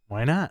 huh?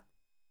 Why not?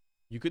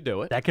 You could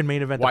do it. That can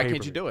main event. Why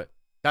can't you do it?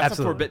 That's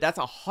Absolutely. That's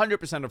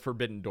 100% a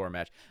Forbidden Door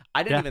match.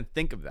 I didn't even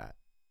think of that.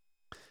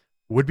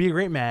 Would be a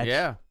great match.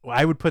 Yeah.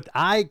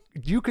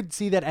 You could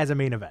see that as a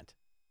main event.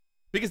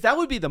 Because that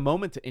would be the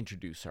moment to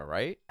introduce her,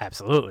 right?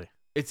 Absolutely.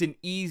 It's an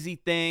easy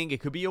thing.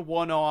 It could be a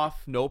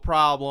one-off, no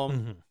problem.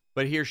 Mm-hmm.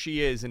 But here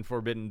she is in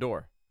Forbidden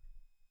Door.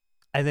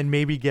 And then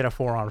maybe get a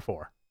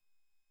 4-on-4.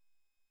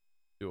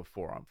 Do a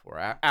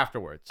 4-on-4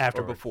 afterwards.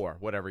 Or before,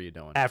 whatever you're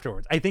doing.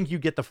 Afterwards. I think you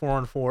get the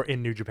 4-on-4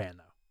 in New Japan,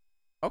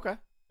 though. Okay.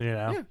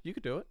 Yeah, you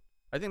could do it.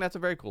 I think that's a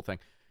very cool thing.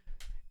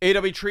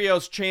 AW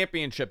Trios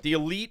Championship. The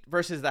Elite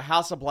versus the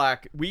House of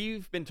Black.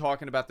 We've been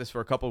talking about this for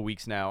a couple of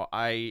weeks now.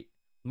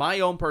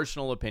 My own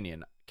personal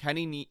opinion,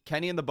 Kenny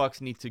and the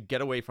Bucks need to get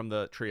away from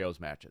the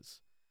trios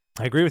matches.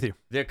 I agree with you.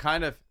 They're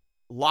kind of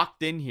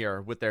locked in here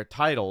with their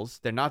titles.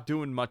 They're not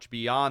doing much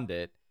beyond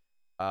it.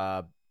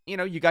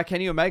 You got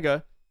Kenny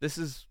Omega. This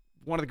is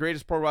one of the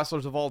greatest pro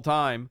wrestlers of all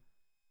time.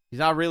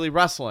 He's not really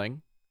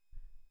wrestling.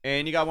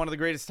 And you got one of the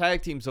greatest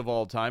tag teams of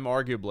all time,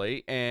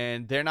 arguably,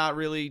 and they're not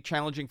really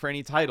challenging for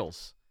any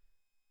titles.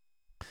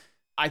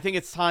 I think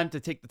it's time to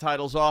take the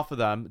titles off of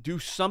them, do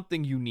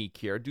something unique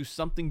here, do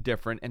something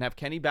different, and have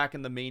Kenny back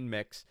in the main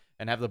mix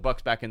and have the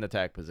Bucks back in the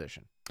tag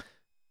position.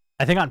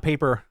 I think on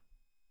paper,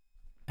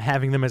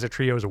 having them as a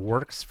trios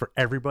works for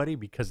everybody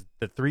because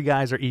the 3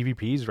 guys are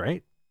EVPs,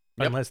 right?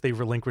 Yep. Unless they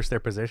relinquish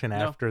their position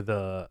after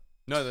the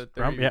No,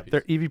 they're Yeah, EVPs.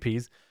 they're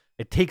EVPs.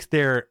 It takes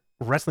their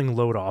wrestling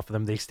load off of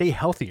them. They stay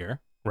healthier,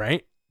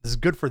 right? This is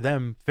good for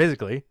them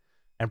physically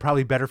and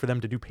probably better for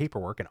them to do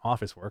paperwork and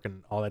office work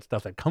and all that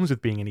stuff that comes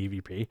with being an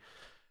EVP.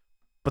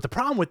 But the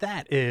problem with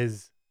that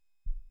is,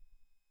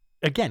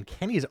 again,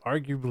 Kenny is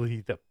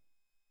arguably the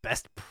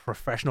best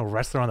professional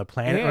wrestler on the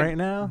planet right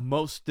now.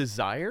 Most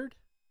desired?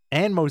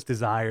 And most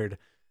desired.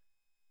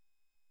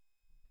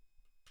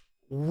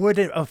 Would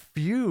a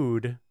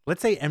feud,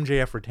 let's say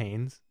MJF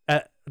retains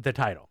the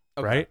title,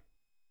 Okay. right?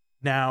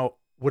 Now,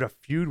 would a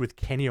feud with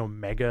Kenny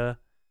Omega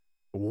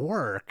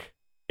work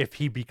if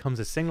he becomes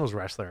a singles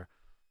wrestler?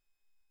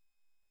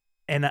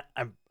 And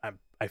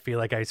I feel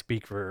like I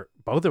speak for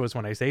both of us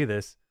when I say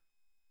this.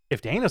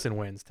 If Danielson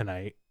wins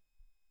tonight,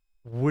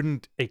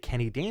 wouldn't a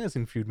Kenny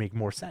Danielson feud make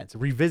more sense?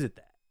 Revisit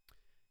that.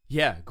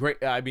 Yeah,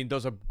 great. I mean,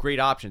 those are great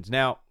options.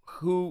 Now,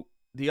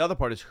 the other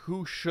part is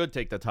who should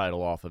take the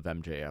title off of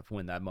MJF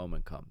when that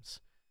moment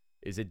comes?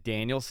 Is it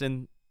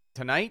Danielson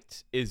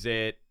tonight? Is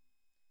it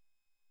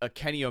a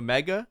Kenny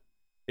Omega?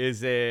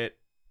 Is it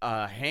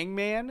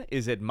Hangman?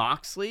 Is it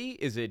Moxley?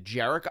 Is it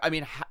Jericho? I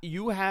mean,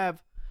 you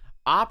have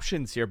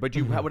options here, but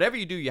whatever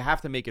you do, you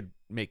have to make it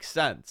make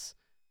sense.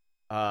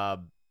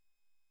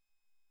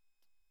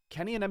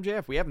 Kenny and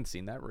MJF, we haven't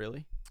seen that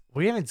really.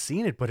 We haven't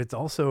seen it, but it's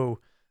also,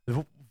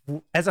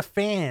 as a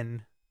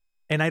fan,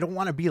 and I don't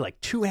want to be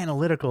like too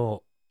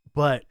analytical,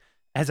 but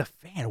as a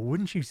fan,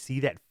 wouldn't you see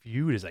that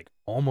feud as like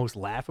almost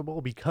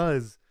laughable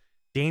because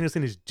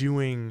Danielson is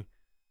doing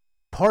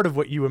part of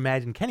what you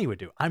imagine Kenny would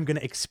do? I'm going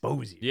to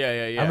expose you.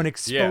 Yeah. I'm going to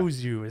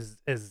expose you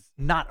as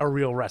not a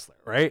real wrestler,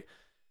 right?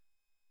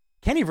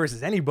 Kenny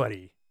versus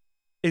anybody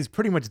is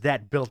pretty much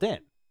that built in,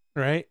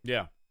 right?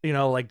 Yeah. You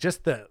know, like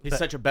just he's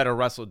such a better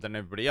wrestler than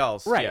everybody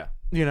else. Right. Yeah.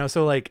 You know,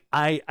 so like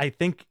I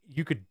think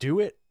you could do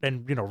it,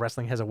 and you know,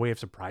 wrestling has a way of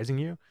surprising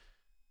you.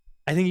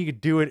 I think you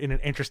could do it in an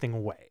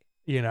interesting way.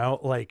 You know,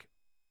 like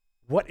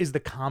what is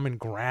the common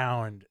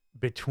ground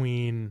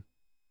between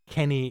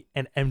Kenny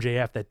and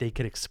MJF that they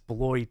could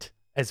exploit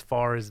as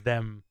far as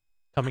them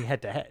coming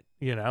head to head?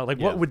 You know, like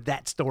what would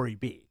that story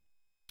be?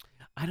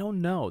 I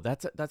don't know.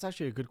 That's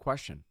actually a good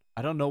question.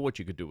 I don't know what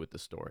you could do with the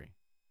story,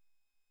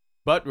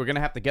 but we're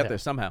gonna have to get there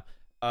somehow.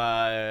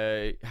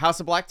 House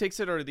of Black takes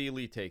it or the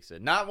Elite takes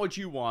it? Not what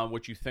you want,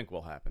 what you think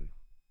will happen.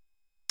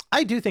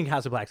 I do think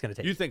House of Black's going to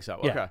take it. You think so?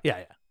 Yeah, Okay.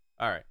 Yeah.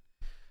 All right.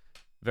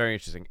 Very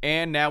interesting.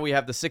 And now we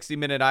have the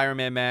 60-minute Iron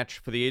Man match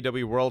for the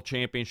AEW World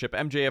Championship.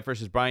 MJF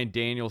versus Bryan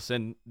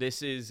Danielson.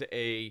 This is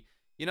a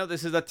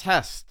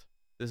test.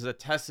 This is a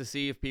test to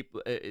see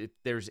if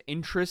there's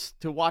interest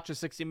to watch a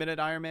 60-minute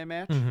Iron Man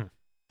match. Mm-hmm.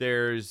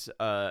 There's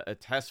a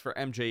test for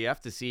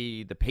MJF to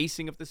see the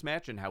pacing of this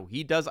match and how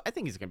he does. I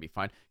think he's going to be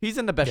fine. He's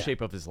in the best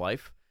shape of his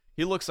life.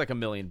 He looks like $1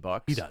 million.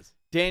 He does.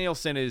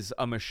 Danielson is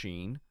a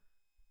machine.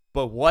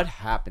 But what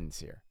happens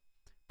here?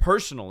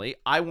 Personally,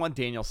 I want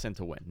Danielson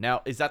to win.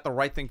 Now, is that the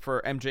right thing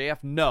for MJF?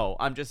 No.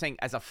 I'm just saying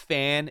as a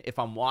fan, if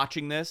I'm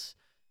watching this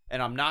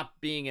and I'm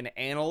not being an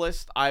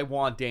analyst, I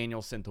want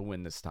Danielson to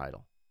win this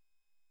title.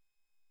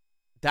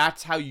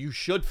 That's how you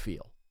should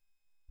feel.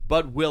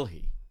 But will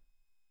he?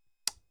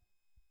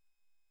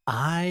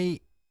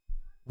 I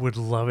would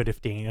love it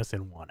if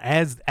Danielson won.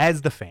 As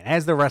the fan,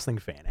 as the wrestling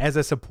fan, as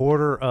a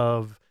supporter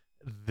of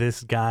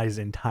this guy's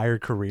entire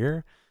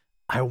career,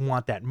 I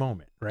want that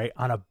moment, right?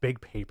 On a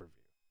big pay-per-view,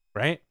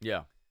 right?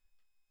 Yeah.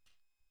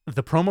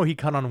 The promo he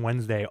cut on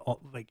Wednesday,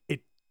 like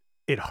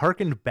it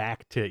harkened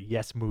back to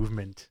Yes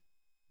Movement,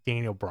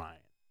 Daniel Bryan.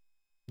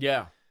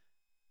 Yeah.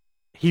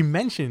 He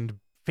mentioned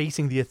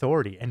facing the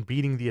Authority and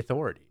beating the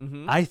Authority.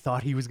 Mm-hmm. I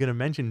thought he was going to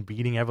mention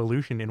beating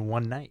Evolution in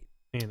one night.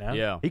 You know?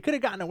 Yeah. He could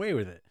have gotten away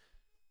with it.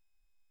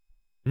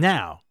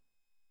 Now,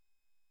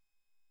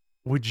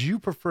 would you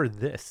prefer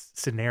this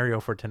scenario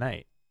for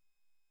tonight?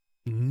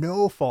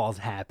 No falls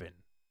happen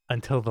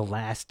until the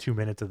last 2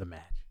 minutes of the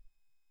match.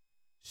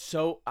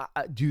 So,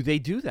 do they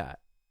do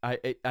that?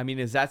 I mean,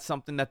 is that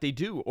something that they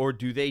do? Or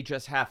do they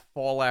just have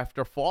fall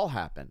after fall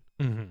happen?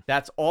 Mm-hmm.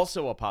 That's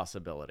also a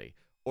possibility.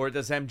 Or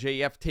does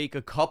MJF take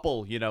a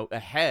couple,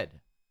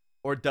 ahead?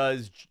 Or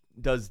does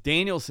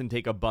Danielson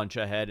take a bunch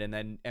ahead and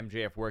then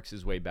MJF works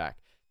his way back?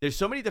 There's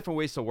so many different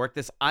ways to work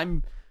this.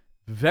 I'm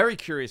very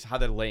curious how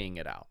they're laying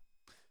it out.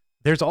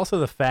 There's also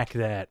the fact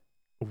that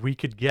we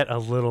could get a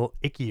little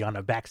icky on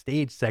a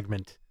backstage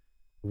segment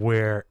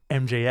where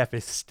MJF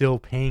is still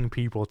paying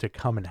people to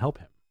come and help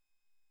him.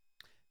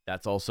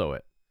 That's also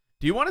it.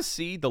 Do you want to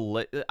see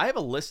I have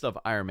a list of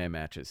Iron Man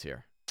matches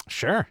here.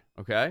 Sure.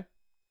 Okay.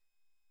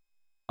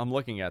 I'm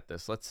looking at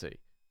this. Let's see.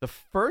 The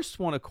first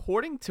one,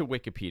 according to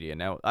Wikipedia,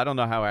 now I don't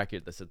know how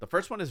accurate this is. The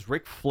first one is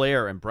Ric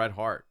Flair and Bret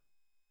Hart.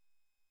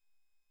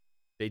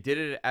 They did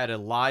it at a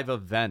live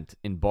event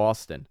in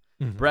Boston.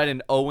 Mm-hmm. Bret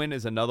and Owen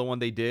is another one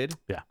they did.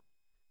 Yeah.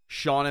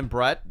 Shawn and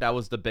Bret, that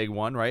was the big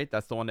one, right?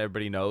 That's the one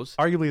everybody knows.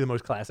 Arguably the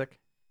most classic.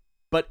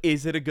 But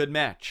is it a good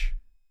match?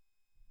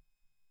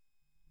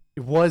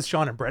 Was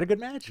Shawn and Bret a good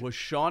match? Was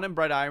Shawn and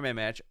Bret Iron Man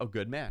match a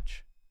good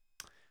match?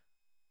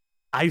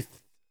 I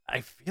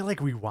feel like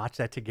we watched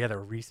that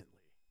together recently.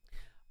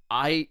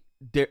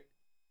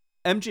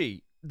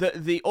 MG,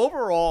 the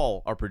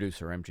overall, our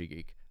producer, MG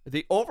Geek,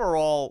 the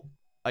overall,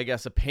 I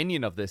guess,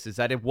 opinion of this is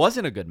that it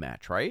wasn't a good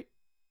match, right?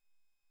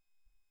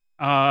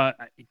 I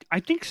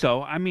think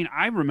so. I mean,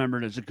 I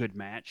remember it as a good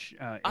match.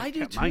 I do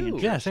kept my too.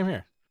 interest. Yeah, same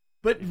here.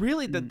 But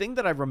really, the thing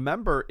that I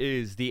remember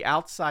is the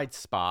outside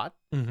spot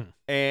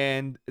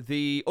and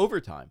the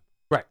overtime.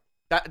 Right.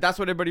 That's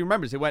what everybody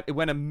remembers. It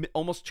went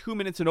almost 2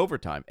 minutes in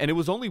overtime, and it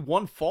was only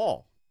one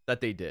fall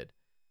that they did.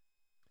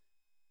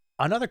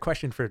 Another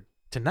question for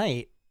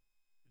tonight: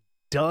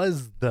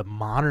 does the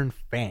modern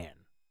fan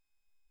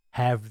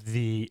have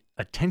the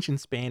attention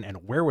span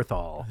and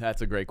wherewithal?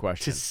 That's a great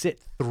question. To sit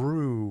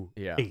through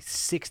a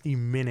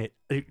 60-minute.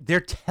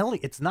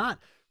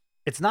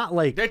 It's not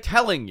like they're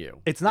telling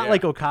you. It's not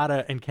like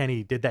Okada and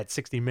Kenny did that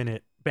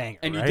 60-minute banger,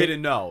 and you right?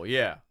 didn't know.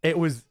 Yeah, it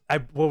was.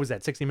 What was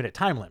that 60-minute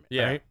time limit?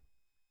 Yeah, right?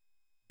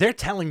 They're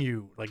telling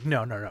you like,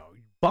 no,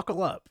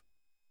 buckle up.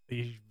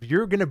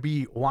 You're gonna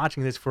be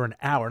watching this for an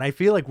hour, and I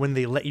feel like when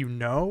they let you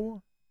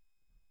know,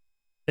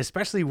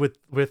 especially with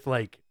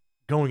like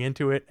going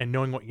into it and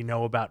knowing what you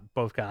know about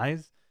both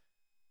guys,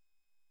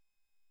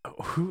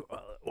 who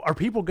are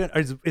people gonna?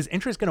 Is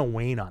interest gonna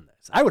wane on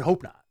this? I would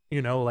hope not.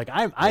 Like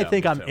I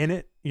think I'm in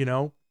it. Me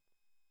too.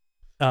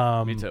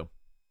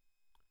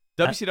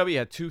 WCW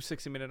had 2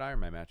 60-minute Iron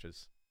Man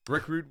matches.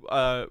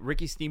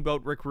 Ricky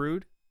Steamboat, Rick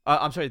Rude.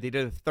 I'm sorry, they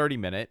did a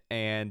 30-minute,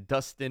 and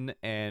Dustin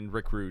and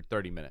Rick Rude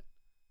 30-minute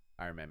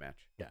Iron Man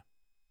match. Yeah.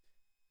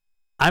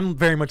 I'm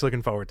very much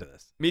looking forward to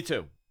this. Me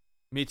too.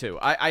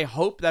 I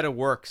hope that it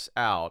works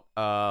out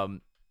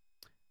on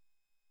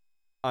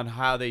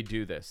how they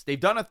do this. They've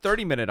done a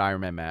 30-minute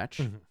Iron Man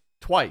match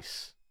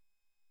twice.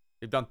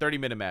 They've done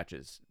 30-minute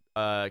matches.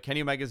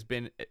 Kenny Omega's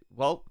been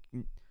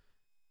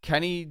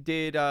Kenny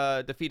did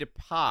defeated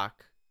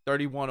Pac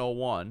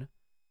 31-01,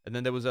 and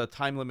then there was a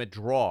time limit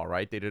draw,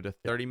 right? They did a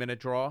 30-minute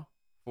draw,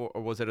 or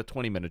was it a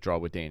 20-minute draw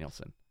with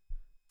Danielson?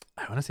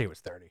 I want to say it was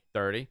 30.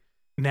 30.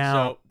 Now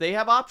so they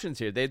have options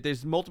here.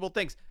 There's multiple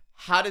things.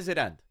 How does it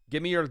end?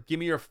 Give me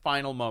your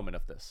final moment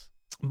of this.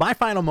 My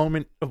final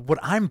moment of what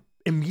I'm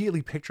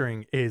immediately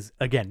picturing is,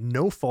 again,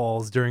 no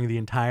falls during the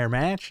entire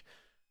match.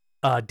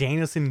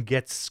 Danielson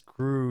gets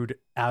screwed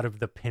out of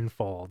the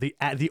pinfall.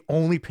 The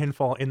only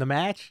pinfall in the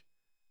match.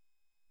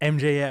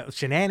 MJF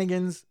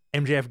shenanigans.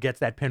 MJF gets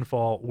that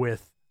pinfall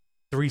with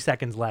 3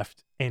 seconds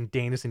left, and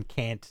Danielson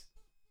can't.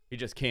 He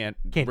just can't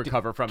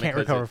recover from it. Can't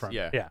recover from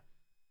it. Yeah.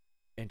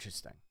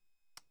 Interesting.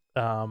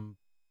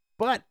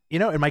 But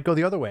it might go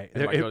the other way.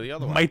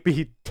 It might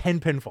be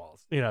 10 pinfalls.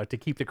 To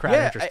keep the crowd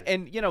interested.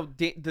 And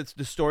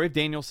the story of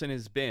Danielson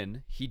has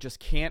been he just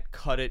can't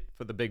cut it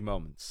for the big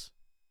moments.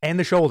 And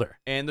the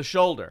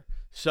shoulder.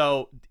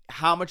 So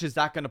how much is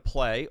that going to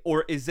play?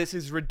 Or is this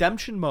his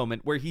redemption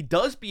moment where he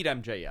does beat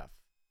MJF?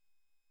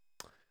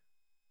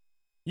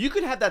 You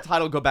could have that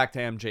title go back to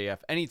MJF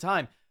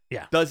anytime.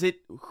 Yeah. Does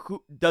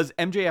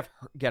MJF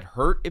get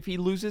hurt if he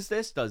loses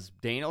this? Does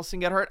Danielson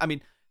get hurt? I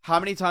mean, how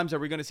many times are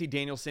we going to see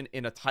Danielson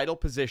in a title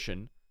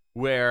position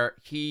where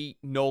he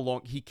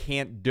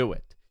can't do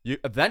it?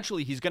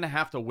 Eventually, he's going to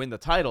have to win the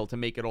title to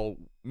make it all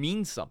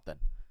mean something.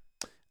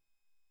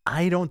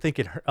 I don't think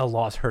a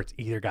loss hurts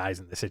either guys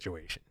in this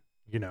situation.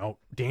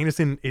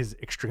 Danielson is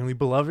extremely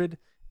beloved,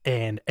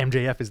 and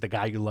MJF is the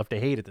guy you love to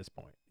hate at this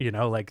point.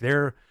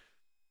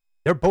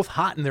 They're both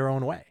hot in their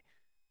own way.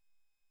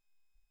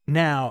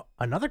 Now,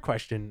 another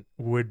question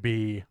would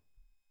be: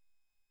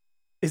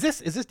 Is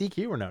this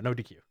DQ or no? No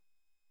DQ.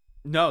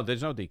 No,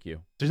 there's no DQ.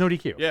 There's no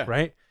DQ. Yeah.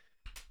 Right.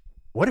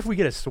 What if we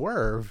get a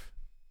swerve?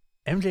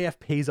 MJF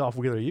pays off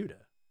Wheeler Yuta.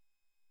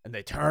 And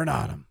they turn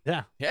on him.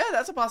 Yeah. Yeah,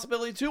 that's a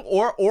possibility too.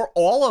 Or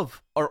all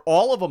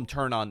of them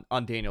turn on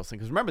Danielson.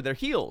 Because remember, they're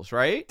heels,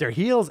 right? They're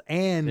heels,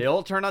 and they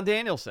all turn on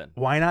Danielson.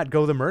 Why not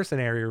go the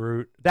mercenary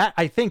route?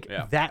 I think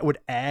that would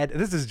add.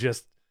 This is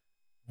just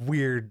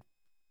weird,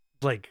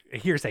 like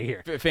hearsay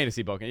here.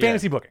 Fantasy booking.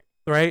 Fantasy booking,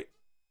 right?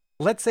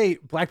 Let's say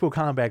Blackpool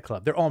Combat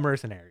Club. They're all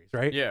mercenaries,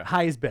 right? Yeah.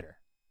 Highest bidder.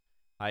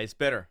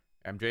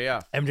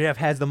 MJF. MJF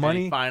has the money.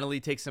 And he finally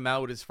takes him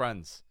out with his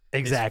friends.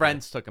 Exactly. His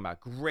friends took him out.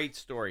 Great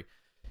story.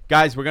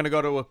 Guys, we're going to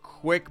go to a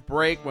quick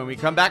break. When we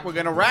come back, we're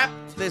going to wrap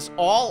this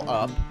all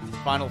up.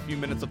 Final few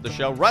minutes of the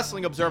show.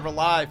 Wrestling Observer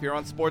Live here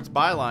on Sports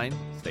Byline.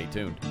 Stay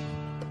tuned.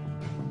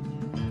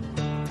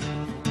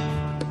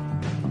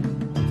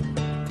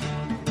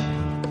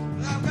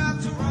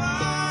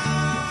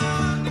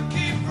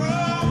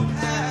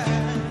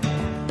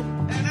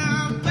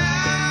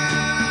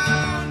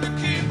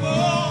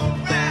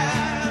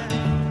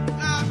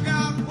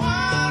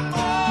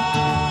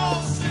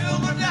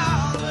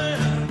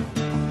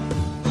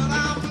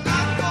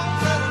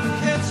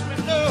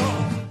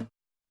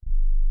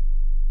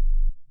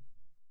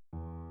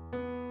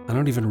 I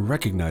don't even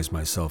recognize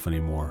myself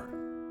anymore.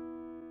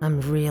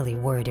 I'm really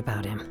worried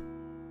about him.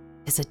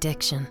 His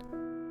addiction.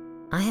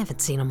 I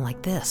haven't seen him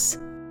like this.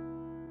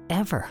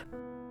 Ever.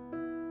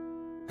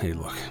 Hey,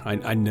 look,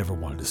 I never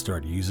wanted to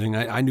start using.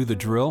 I knew the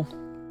drill,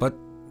 but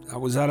I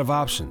was out of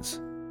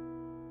options.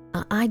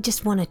 I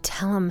just want to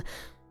tell him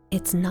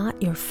it's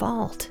not your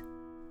fault.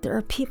 There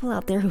are people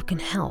out there who can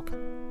help.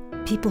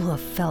 People who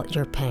have felt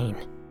your pain.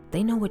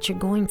 They know what you're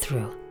going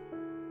through.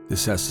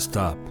 This has to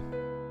stop.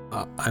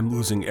 I'm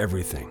losing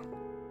everything.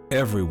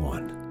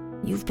 Everyone.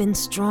 You've been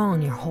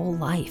strong your whole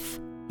life.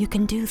 You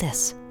can do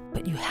this,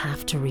 but you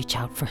have to reach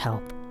out for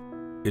help.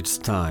 It's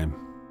time.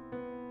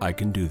 I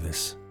can do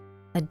this.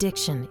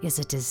 Addiction is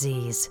a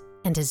disease,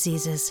 and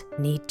diseases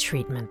need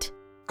treatment.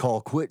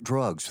 Call Quit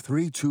Drugs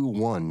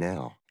 321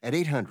 now at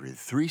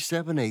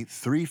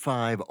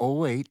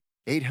 800-378-3508,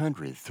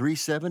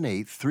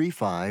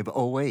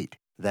 800-378-3508.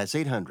 That's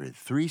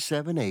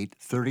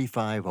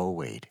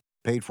 800-378-3508.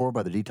 Paid for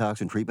by the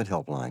Detox and Treatment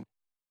Helpline.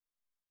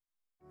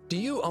 Do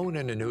you own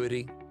an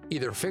annuity,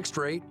 either fixed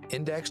rate,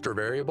 indexed, or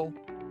variable?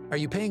 Are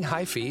you paying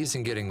high fees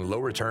and getting low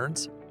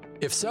returns?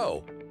 If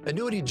so,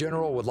 Annuity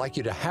General would like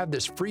you to have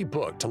this free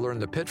book to learn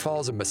the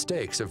pitfalls and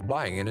mistakes of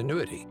buying an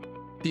annuity.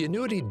 The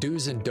Annuity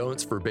Do's and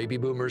Don'ts for Baby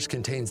Boomers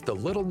contains the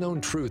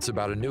little-known truths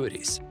about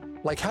annuities,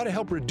 like how to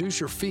help reduce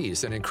your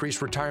fees and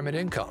increase retirement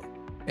income.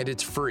 And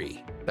it's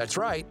free. That's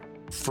right,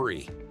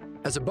 free.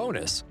 As a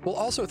bonus, we'll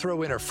also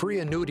throw in a free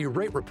annuity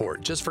rate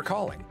report just for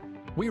calling.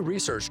 We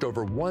researched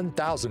over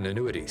 1,000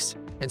 annuities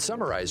and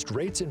summarized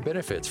rates and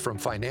benefits from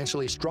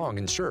financially strong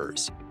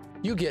insurers.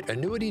 You get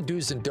Annuity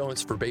Do's and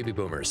Don'ts for Baby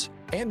Boomers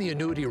and the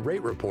Annuity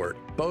Rate Report,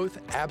 both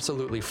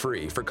absolutely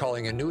free for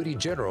calling Annuity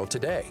General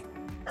today.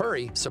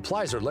 Hurry,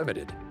 supplies are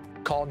limited.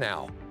 Call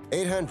now.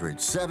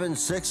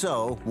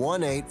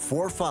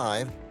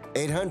 800-760-1845,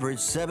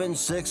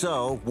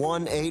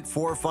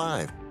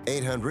 800-760-1845,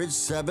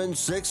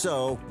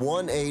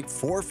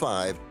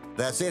 800-760-1845.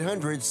 That's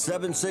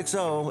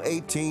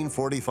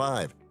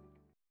 800-760-1845.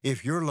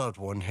 If your loved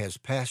one has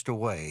passed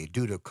away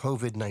due to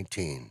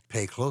COVID-19,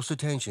 pay close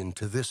attention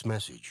to this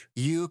message.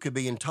 You could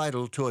be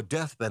entitled to a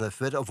death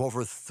benefit of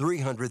over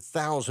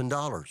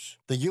 $300,000.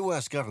 The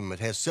U.S.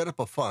 government has set up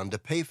a fund to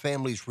pay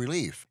families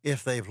relief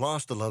if they've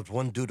lost a loved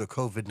one due to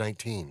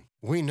COVID-19.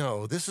 We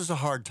know this is a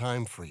hard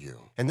time for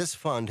you, and this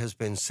fund has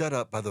been set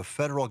up by the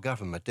federal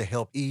government to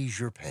help ease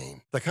your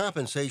pain. The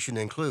compensation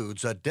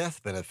includes a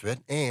death benefit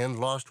and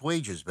lost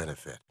wages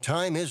benefit.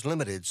 Time is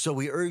limited, so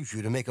we urge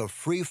you to make a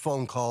free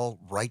phone call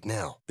right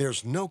now.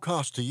 There's no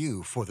cost to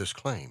you for this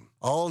claim.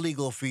 All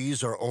legal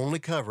fees are only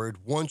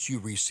covered once you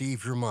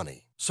receive your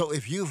money. So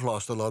if you've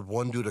lost a loved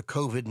one due to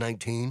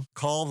COVID-19,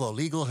 call the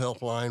legal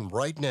helpline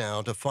right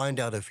now to find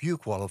out if you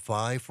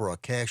qualify for a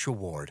cash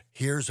award.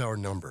 Here's our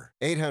number,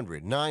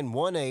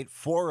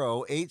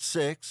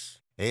 800-918-4086,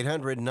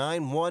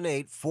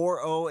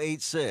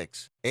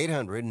 800-918-4086,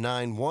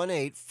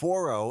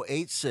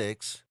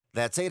 800-918-4086.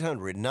 That's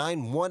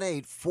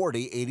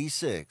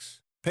 800-918-4086.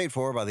 Paid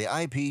for by the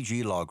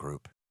IPG Law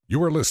Group.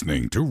 You are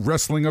listening to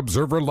Wrestling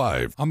Observer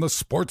Live on the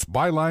Sports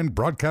Byline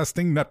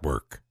Broadcasting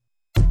Network.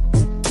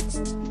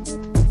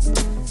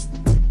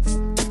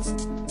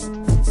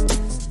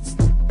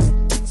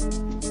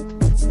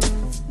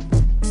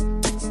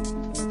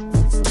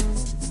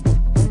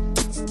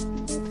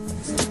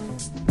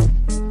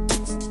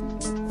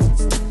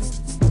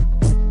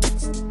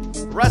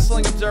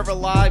 Wrestling Observer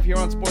Live here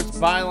on Sports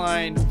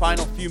Byline.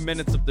 Final few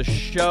minutes of the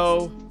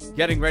show.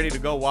 Getting ready to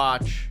go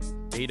watch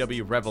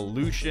AEW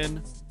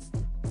Revolution.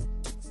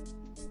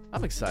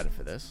 I'm excited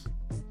for this.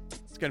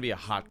 It's going to be a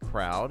hot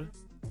crowd.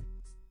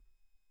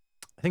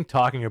 I think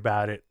talking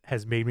about it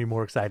has made me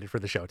more excited for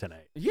the show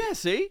tonight. Yeah,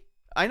 see?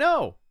 I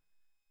know.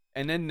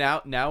 And then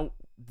now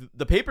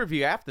the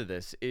pay-per-view after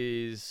this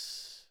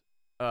is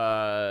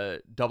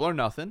Double or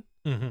Nothing.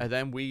 Mm-hmm. And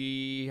then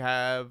we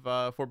have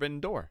Forbidden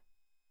Door.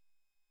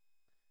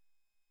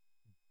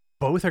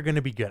 Both are going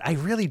to be good. I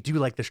really do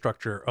like the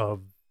structure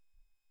of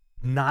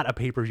not a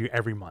pay-per-view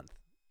every month.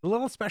 The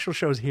little special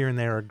shows here and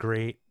there are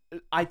great.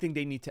 I think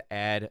they need to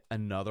add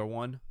another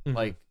one. Mm-hmm.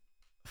 Like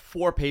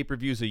 4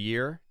 pay-per-views a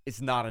year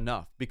is not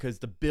enough because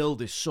the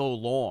build is so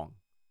long.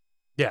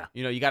 Yeah.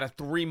 You know, you got a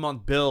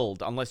 3-month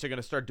build unless you're going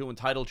to start doing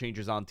title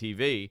changes on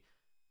TV.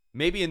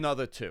 Maybe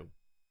another 2.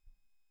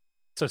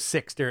 So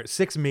 6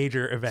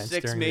 major events.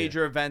 6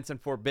 major events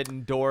and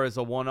Forbidden Door is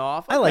a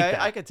one-off. I like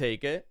that. I could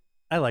take it.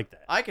 I like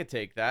that. I could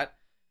take that.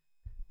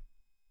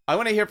 I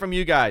want to hear from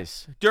you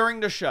guys during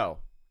the show,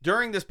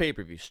 during this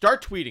pay-per-view.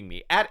 Start tweeting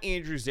me at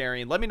Andrew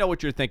Zarian. Let me know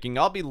what you're thinking.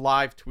 I'll be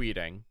live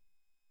tweeting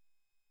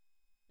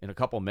in a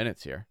couple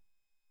minutes here.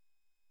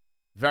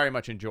 Very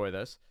much enjoy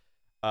this.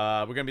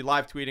 We're going to be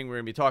live tweeting. We're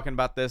going to be talking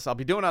about this. I'll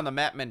be doing it on the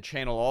Matt Men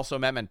channel also,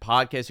 Matt Men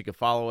Podcast. You can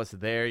follow us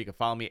there. You can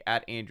follow me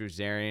at Andrew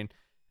Zarian.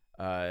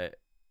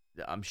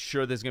 I'm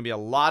sure there's going to be a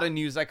lot of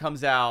news that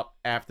comes out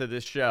after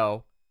this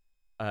show.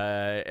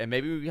 And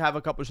maybe we have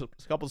a couple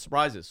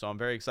surprises, so I'm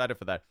very excited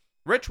for that.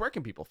 Rich, where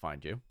can people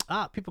find you?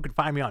 People can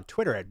find me on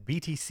Twitter at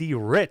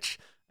BTCRich.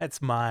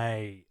 That's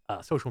my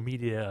social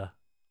media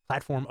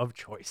platform of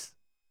choice.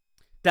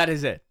 That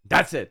is it.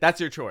 That's it. That's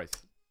your choice.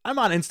 I'm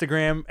on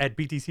Instagram at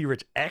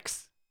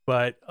BTCRichX,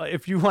 but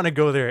if you want to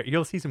go there,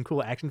 you'll see some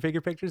cool action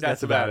figure pictures.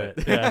 That's about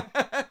it. Yeah.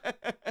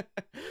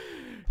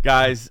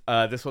 Guys,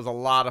 this was a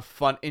lot of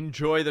fun.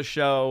 Enjoy the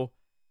show.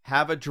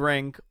 Have a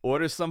drink,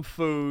 order some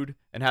food,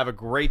 and have a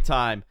great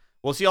time.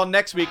 We'll see y'all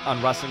next week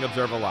on Wrestling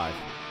Observer Live.